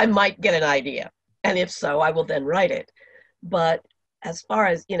 I might get an idea. And if so, I will then write it. But as far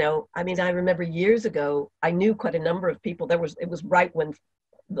as, I mean, I remember years ago, I knew quite a number of people. It was right when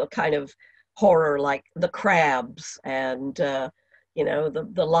the kind of horror, like the crabs and, the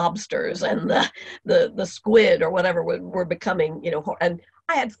lobsters and the squid or whatever were becoming, and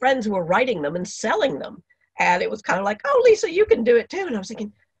I had friends who were writing them and selling them. And it was kind of like, oh, Lisa, you can do it too. And I was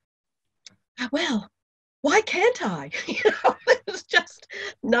thinking, well, why can't I? It was just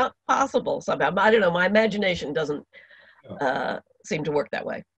not possible somehow. I don't know, my imagination doesn't seem to work that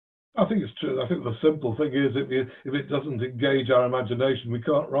way. I think it's true. I think the simple thing is if it doesn't engage our imagination, we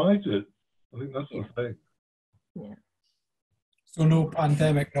can't write it. I think that's the thing. Yeah. So no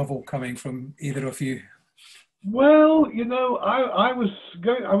pandemic novel coming from either of you? Well, you know, I was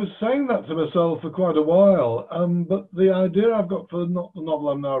saying that to myself for quite a while, but the idea I've got for not the novel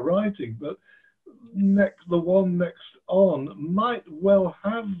I'm now writing, but the one next on might well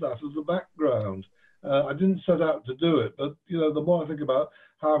have that as a background. I didn't set out to do it, but you know, the more I think about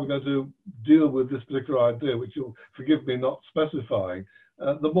how I'm going to deal with this particular idea, which you'll forgive me not specifying,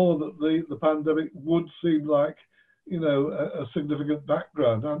 the more that the pandemic would seem like, you know, a significant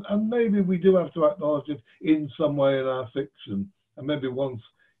background, and maybe we do have to acknowledge it in some way in our fiction, and maybe once,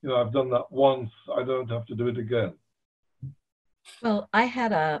 you know, I've done that once, I don't have to do it again. Well, I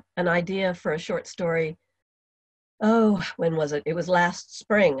had an idea for a short story. Oh, when was it? It was last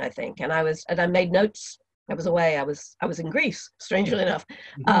spring, I think, and I made notes. I was away. I was in Greece, strangely enough,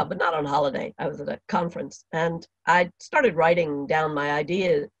 but not on holiday. I was at a conference, and I started writing down my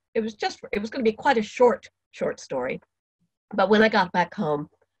idea. It was going to be quite a short story, but when I got back home,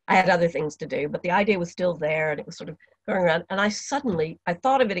 I had other things to do. But the idea was still there, and it was sort of going around. And I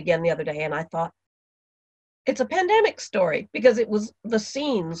thought of it again the other day, and I thought, it's a pandemic story, because the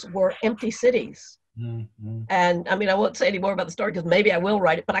scenes were empty cities. Mm-hmm. And I mean, I won't say any more about the story because maybe I will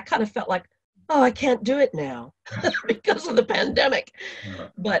write it, but I kind of felt like, oh, I can't do it now because of the pandemic. Yeah.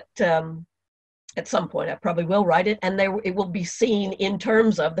 But at some point I probably will write it, and it will be seen in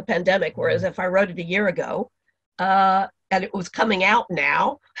terms of the pandemic. Whereas if I wrote it a year ago and it was coming out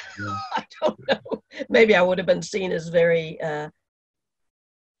now, I don't know, maybe I would have been seen as very, I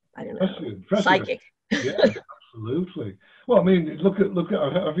don't know, psychic. Yeah, absolutely. Well, I mean, look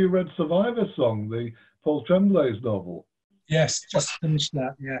at. Have you read Survivor Song, the Paul Tremblay's novel? Yes, just finished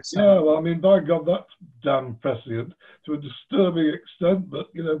that. Yes. Yeah. Well, I mean, by God, that's damn prescient to a disturbing extent. But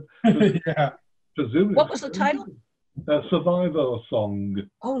you know, yeah. Presumably. What was the title? Survivor Song.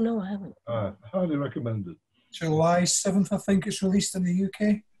 Oh no, I haven't. Highly recommended. July 7th, I think it's released in the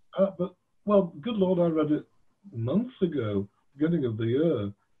UK. But well, good Lord, I read it months ago, beginning of the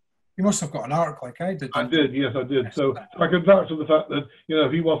year. You must have got an arc like I did. I did, yes, I did. So I can vouch for the fact that, you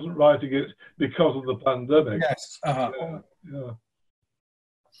know, he wasn't writing it because of the pandemic. Yes.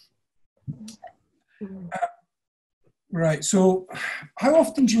 Right. So, how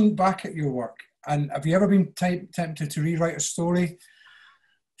often do you look back at your work, and have you ever been tempted to rewrite a story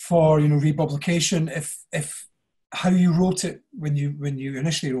for, you know, republication if how you wrote it when you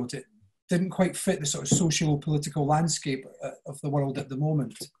initially wrote it didn't quite fit the sort of socio-political landscape of the world at the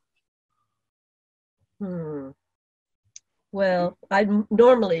moment? Well, I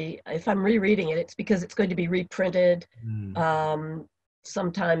normally, if I'm rereading it, it's because it's going to be reprinted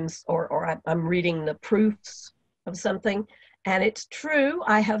sometimes, or I'm reading the proofs of something. And it's true,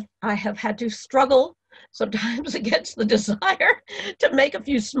 I have had to struggle sometimes against the desire to make a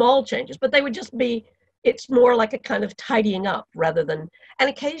few small changes, but they would just be, it's more like a kind of tidying up rather than, and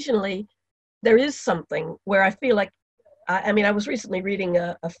occasionally there is something where I feel like, I mean, I was recently reading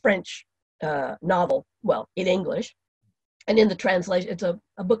a French novel, well, in English, and in the translation, it's a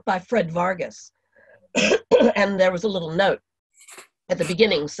book by Fred Vargas. And there was a little note at the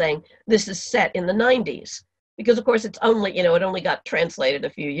beginning saying, this is set in the 90s, because of course it's only, you know, it only got translated a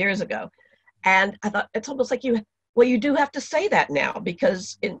few years ago. And I thought, it's almost like you do have to say that now,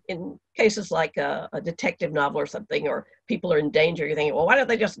 because in cases like a detective novel or something, or people are in danger, you're thinking, well, why don't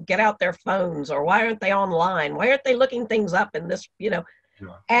they just get out their phones, or why aren't they online? Why aren't they looking things up in this, you know?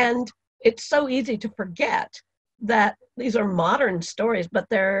 Yeah. And it's so easy to forget that these are modern stories, but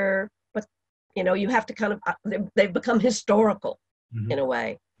you know, you have to kind of, they've become historical in a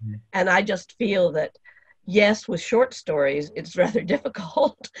way. Mm-hmm. And I just feel that, yes, with short stories, it's rather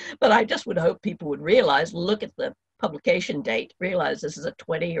difficult, but I just would hope people would realize, look at the publication date, realize this is a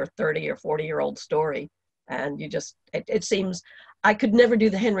 20 or 30 or 40-year-old story. And you just, it seems, I could never do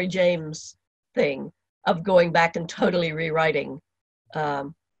the Henry James thing of going back and totally rewriting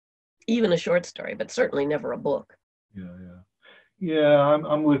even a short story, but certainly never a book. Yeah,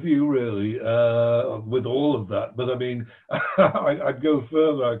 I'm with you really with all of that. But I mean, I'd go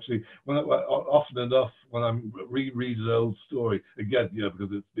further actually. Often enough when I'm reread an old story again, you know,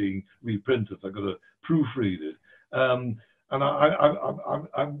 because it's being reprinted, I've got to proofread it, and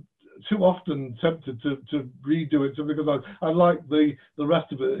I'm too often tempted to redo it because I like the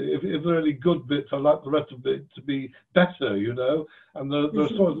rest of it. If there are any good bits, I like the rest of it to be better, you know. And there are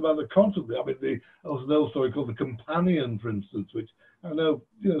stories about it constantly. I mean, there's an old story called The Companion, for instance, which I know,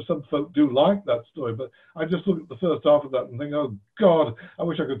 some folk do like that story, but I just look at the first half of that and think, oh God, I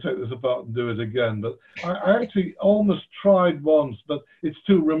wish I could take this apart and do it again. But I actually almost tried once, but it's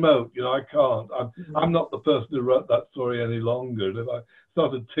too remote. I can't. I'm not the person who wrote that story any longer. And if I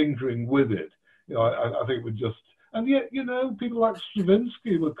started tinkering with it, I think it would just. And yet, people like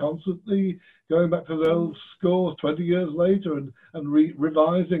Stravinsky were constantly going back to the old scores 20 years later and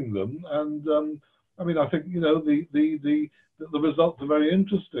revising them. And I mean, I think the results are very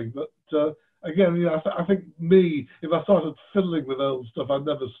interesting. But again, I think if I started fiddling with old stuff, I'd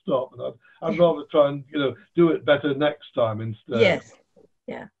never stop, and I'd rather try and do it better next time instead. Yes.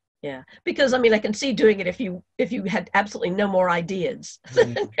 Yeah, because I mean, I can see doing it if you had absolutely no more ideas,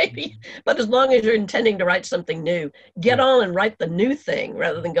 maybe. But as long as you're intending to write something new, get on and write the new thing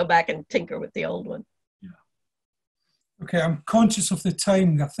rather than go back and tinker with the old one. Yeah. Okay, I'm conscious of the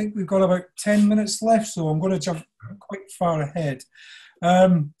time. I think we've got about 10 minutes left, so I'm going to jump quite far ahead.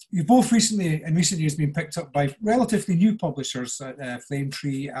 You've both in recent years been picked up by relatively new publishers at Flame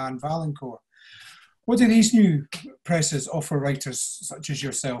Tree and Valancourt. What do these new presses offer writers such as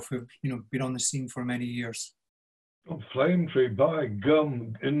yourself who've been on the scene for many years? Oh, Flame Tree, by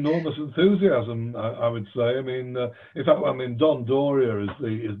gum, enormous enthusiasm, I would say. I mean, in fact, Don Doria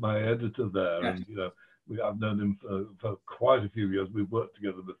is my editor there, yes. And I've known him for quite a few years. We've worked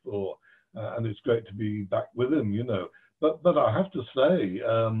together before, and it's great to be back with him. But I have to say,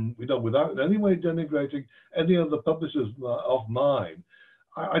 without in any way denigrating any other publishers of mine,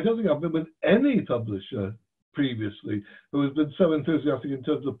 I don't think I've been with any publisher previously who has been so enthusiastic in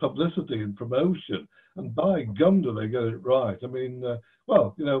terms of publicity and promotion. And by gum, do they get it right? I mean,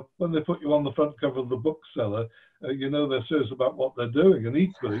 when they put you on the front cover of the bookseller, they're serious about what they're doing. And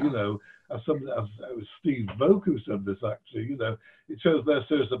equally, as it was Steve Voke who said this actually, it shows they're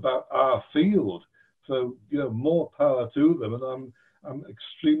serious about our field. So, more power to them, and I'm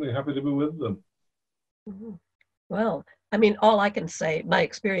extremely happy to be with them. Mm-hmm. Well, I mean, all I can say, my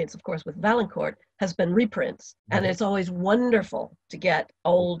experience, of course, with Valancourt has been reprints. And it's always wonderful to get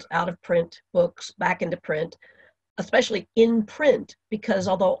old out-of-print books back into print, especially in print, because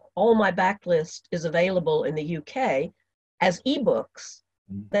although all my backlist is available in the UK as ebooks,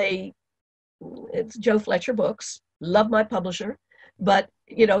 it's Joe Fletcher Books, love my publisher, but,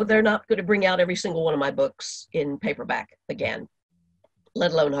 they're not going to bring out every single one of my books in paperback again,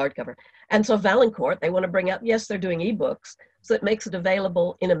 let alone hardcover. And so Valancourt, they want to bring out, yes, they're doing ebooks, so it makes it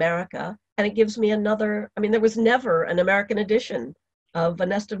available in America. And it gives me there was never an American edition of A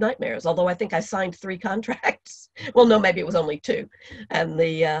Nest of Nightmares, although I think I signed 3 contracts. Well, no, maybe it was only 2. And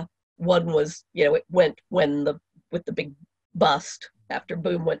the one was, it went with the big bust, after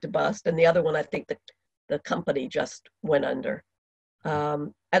Boom went to bust. And the other one, I think the company just went under.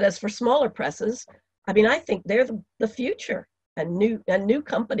 And as for smaller presses, I think they're the future. And new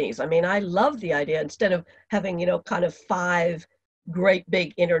companies. I love the idea, instead of having, kind of 5 great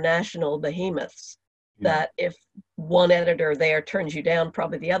big international behemoths, that if one editor there turns you down,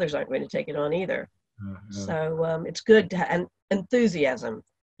 probably the others aren't going to take it on either. So it's good to and enthusiasm.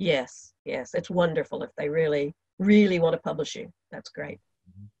 Yes, it's wonderful if they really, really want to publish you. That's great.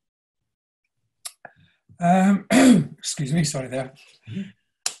 Excuse me, sorry there.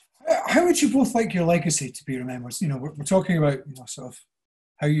 How would you both like your legacy to be remembered? We're talking about sort of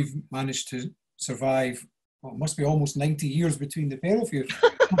how you've managed to survive. Well, it must be almost 90 years between the pair of you.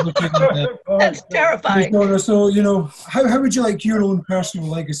 That's terrifying. So how would you like your own personal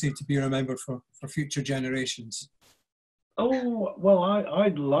legacy to be remembered for future generations? Oh well,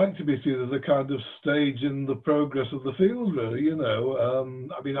 I'd like to be seen as a kind of stage in the progress of the field, really.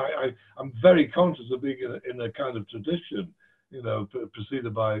 I'm very conscious of being in a kind of tradition.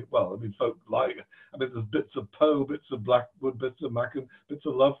 Preceded by, folk like, there's bits of Poe, bits of Blackwood, bits of Mackin, bits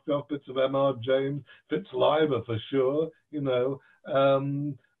of Lovecraft, bits of M.R. James, Fitzliber for sure,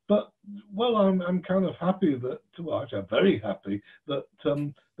 but, I'm kind of happy that, actually I'm very happy that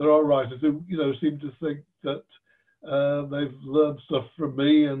there are writers who, seem to think that they've learned stuff from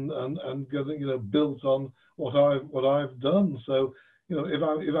me and built on what I've done. So,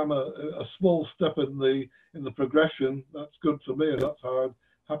 if I'm a small step in the progression, that's good for me, and that's how I'd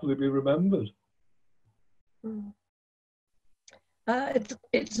happily be remembered.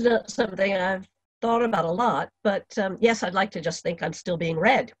 It's not something I've thought about a lot, but yes, I'd like to just think I'm still being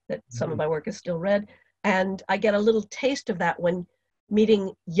read, that some of my work is still read, and I get a little taste of that when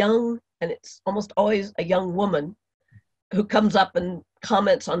meeting young, and it's almost always a young woman who comes up and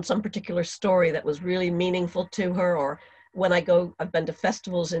comments on some particular story that was really meaningful to her, or when I've been to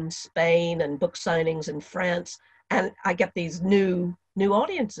festivals in Spain and book signings in France, and I get these new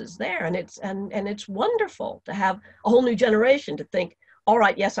audiences there, and it's wonderful to have a whole new generation to think, all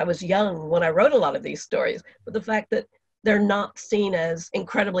right, yes, I was young when I wrote a lot of these stories, but the fact that they're not seen as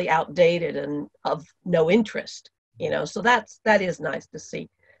incredibly outdated and of no interest, so that is nice to see,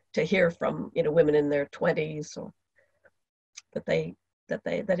 to hear from, women in their 20s, or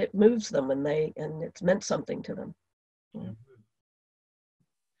that it moves them, and it's meant something to them. Yeah.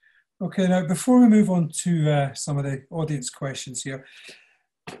 Okay, now before we move on to some of the audience questions here,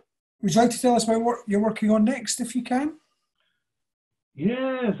 would you like to tell us about what you're working on next, if you can?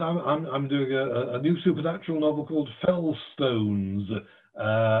 Yes, I'm doing a new supernatural novel called Fellstones,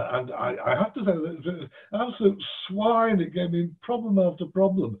 and I have to say that it's an absolute swine. It gave me problem after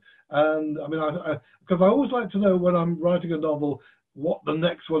problem, and I mean, because I always like to know when I'm writing a novel what the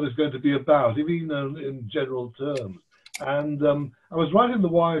next one is going to be about, even in general terms. And I was writing The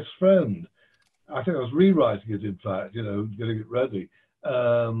Wise Friend. I think I was rewriting it, in fact, getting it ready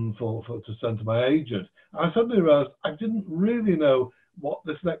to send to my agent. I suddenly realized I didn't really know what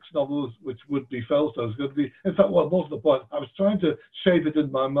this next novel was, which would be Fellstones, was going to be. In fact, what was the point? I was trying to shape it in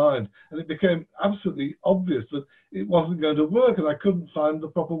my mind, and it became absolutely obvious that it wasn't going to work, and I couldn't find the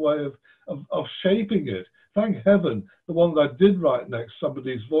proper way of shaping it. Thank heaven, the one that I did write next,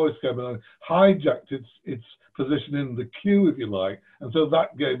 Somebody's Voice, came and I hijacked its position in the queue, if you like, and so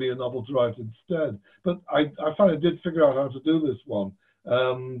that gave me a novel to write instead. But I finally did figure out how to do this one.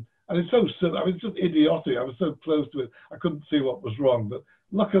 And it's so silly. I mean, it's just idiotic. I was so close to it, I couldn't see what was wrong. But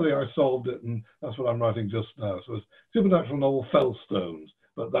luckily, I solved it, and that's what I'm writing just now. So it's supernatural novel Fellstones,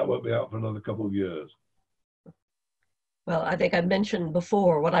 but that won't be out for another couple of years. Well, I think I mentioned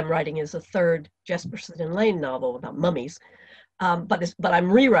before what I'm writing is a third Jesperson Lane novel about mummies, but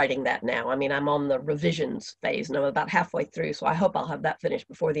I'm rewriting that now. I mean, I'm on the revisions phase, and I'm about halfway through, so I hope I'll have that finished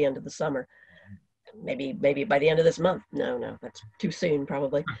before the end of the summer. Maybe by the end of this month. No, that's too soon,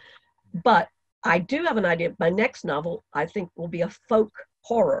 probably. But I do have an idea. My next novel, I think, will be a folk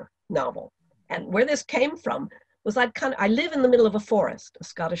horror novel. And where this came from was I live in the middle of a forest, a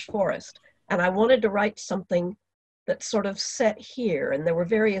Scottish forest, and I wanted to write something that's sort of set here. And there were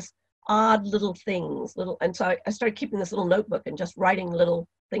various odd little things, and so I started keeping this little notebook and just writing little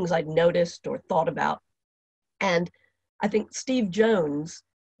things I'd noticed or thought about. And I think Steve Jones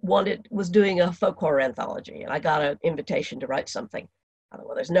was doing a folk horror anthology, and I got an invitation to write something. I thought,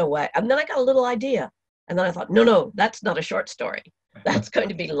 well, there's no way. And then I got a little idea. And then I thought, no, that's not a short story. That's going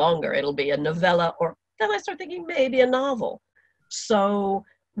to be longer. It'll be a novella, or then I started thinking maybe a novel. So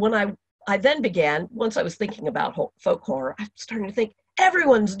when I then began, once I was thinking about folk horror, I was starting to think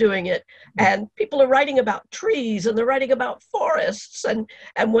everyone's doing it. And people are writing about trees, and they're writing about forests. And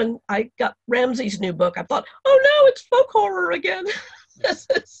when I got Ramsey's new book, I thought, oh no, it's folk horror again.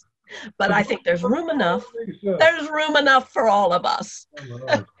 But I think there's room enough. There's room enough for all of us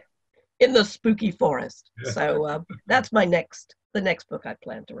in the spooky forest. So that's the next book I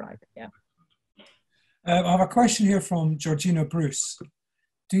plan to write. Yeah. I have a question here from Georgina Bruce.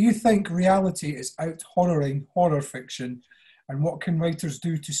 Do you think reality is out-horroring horror fiction, and what can writers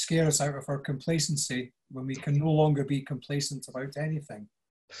do to scare us out of our complacency when we can no longer be complacent about anything?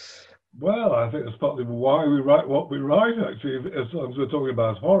 Well, I think that's partly why we write what we write, actually, as long as we're talking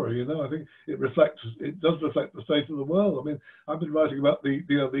about horror. I think it does reflect the state of the world. I mean, I've been writing about the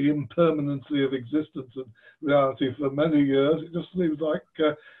impermanency of existence and reality for many years. It just seems like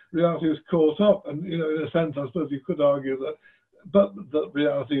reality is caught up, and in a sense, I suppose you could argue that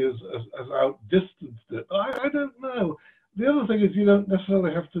reality has outdistanced it. But I don't know. The other thing is, you don't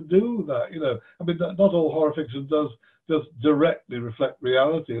necessarily have to do that. I mean, not all horror fiction does directly reflect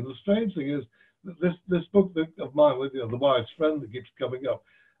reality. And the strange thing is that this book of mine, with The Wise Friend, that keeps coming up,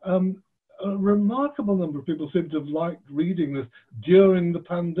 a remarkable number of people seem to have liked reading this during the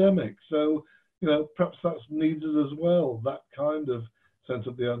pandemic. So, perhaps that's needed as well, that kind of sense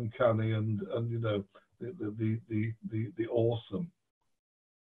of the uncanny and the awesome.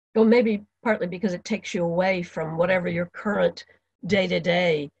 Well, maybe partly because it takes you away from whatever your current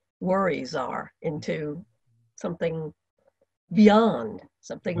day-to-day worries are into something beyond,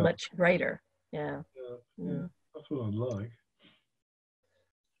 something much greater. Yeah. That's what I'd like.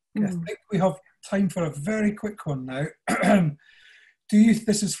 I think we have time for a very quick one now.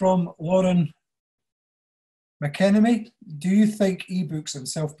 This is from Lauren McEnemy. Do you think ebooks and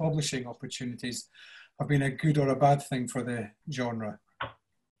self-publishing opportunities have been a good or a bad thing for the genre?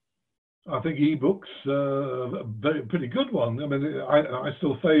 I think ebooks are a pretty good one. I mean, I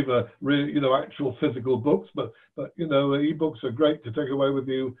still favour actual physical books, but ebooks are great to take away with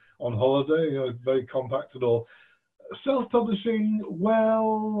you on holiday. Very compact and all. Self-publishing,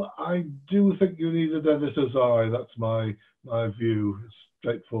 well, I do think you need an editor's eye. That's my view,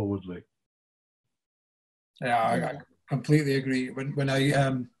 straightforwardly. Yeah, I completely agree. When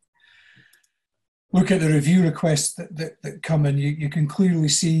I look at the review requests that come in, you can clearly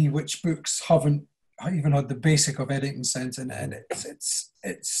see which books haven't even had the basic of editing sent in, and it's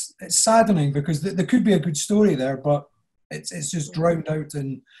saddening because there could be a good story there, but it's just drowned out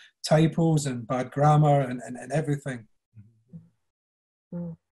in typos and bad grammar and everything.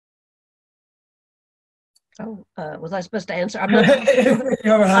 Mm. Oh, was I supposed to answer? I'm not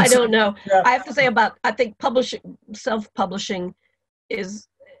sure. I don't know. Yeah. I have to say I think self-publishing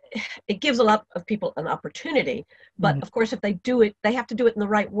it gives a lot of people an opportunity, but of course, if they do it, they have to do it in the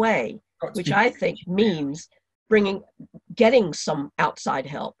right way, which I think means getting some outside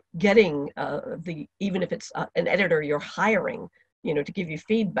help, getting even if it's an editor you're hiring, to give you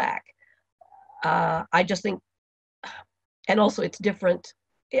feedback. I just think, and also it's different.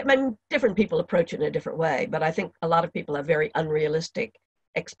 I mean, different people approach it in a different way, but I think a lot of people have very unrealistic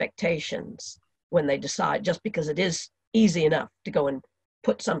expectations when they decide, just because it is easy enough to go and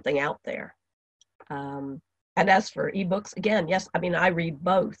put something out there. And as for ebooks, again, yes, I mean, I read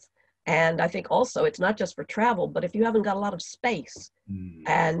both. And I think also it's not just for travel, but if you haven't got a lot of space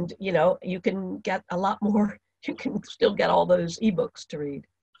and, you can get a lot more, you can still get all those ebooks to read.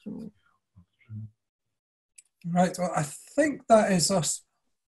 Right, well, I think that is us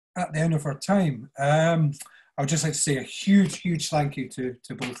at the end of our time. I would just like to say a huge thank you to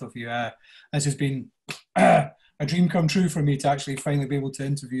both of you. This has been a dream come true for me to actually finally be able to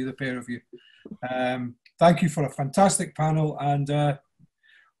interview the pair of you. Thank you for a fantastic panel, and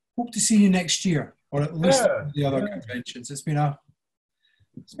hope to see you next year, or at least the other conventions. It's been a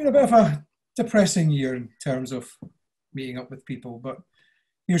bit of a depressing year in terms of meeting up with people, but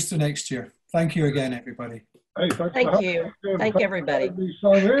here's to next year. Thank you again, everybody. Hey, thank you. Thank everybody.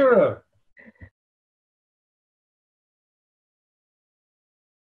 Cymera.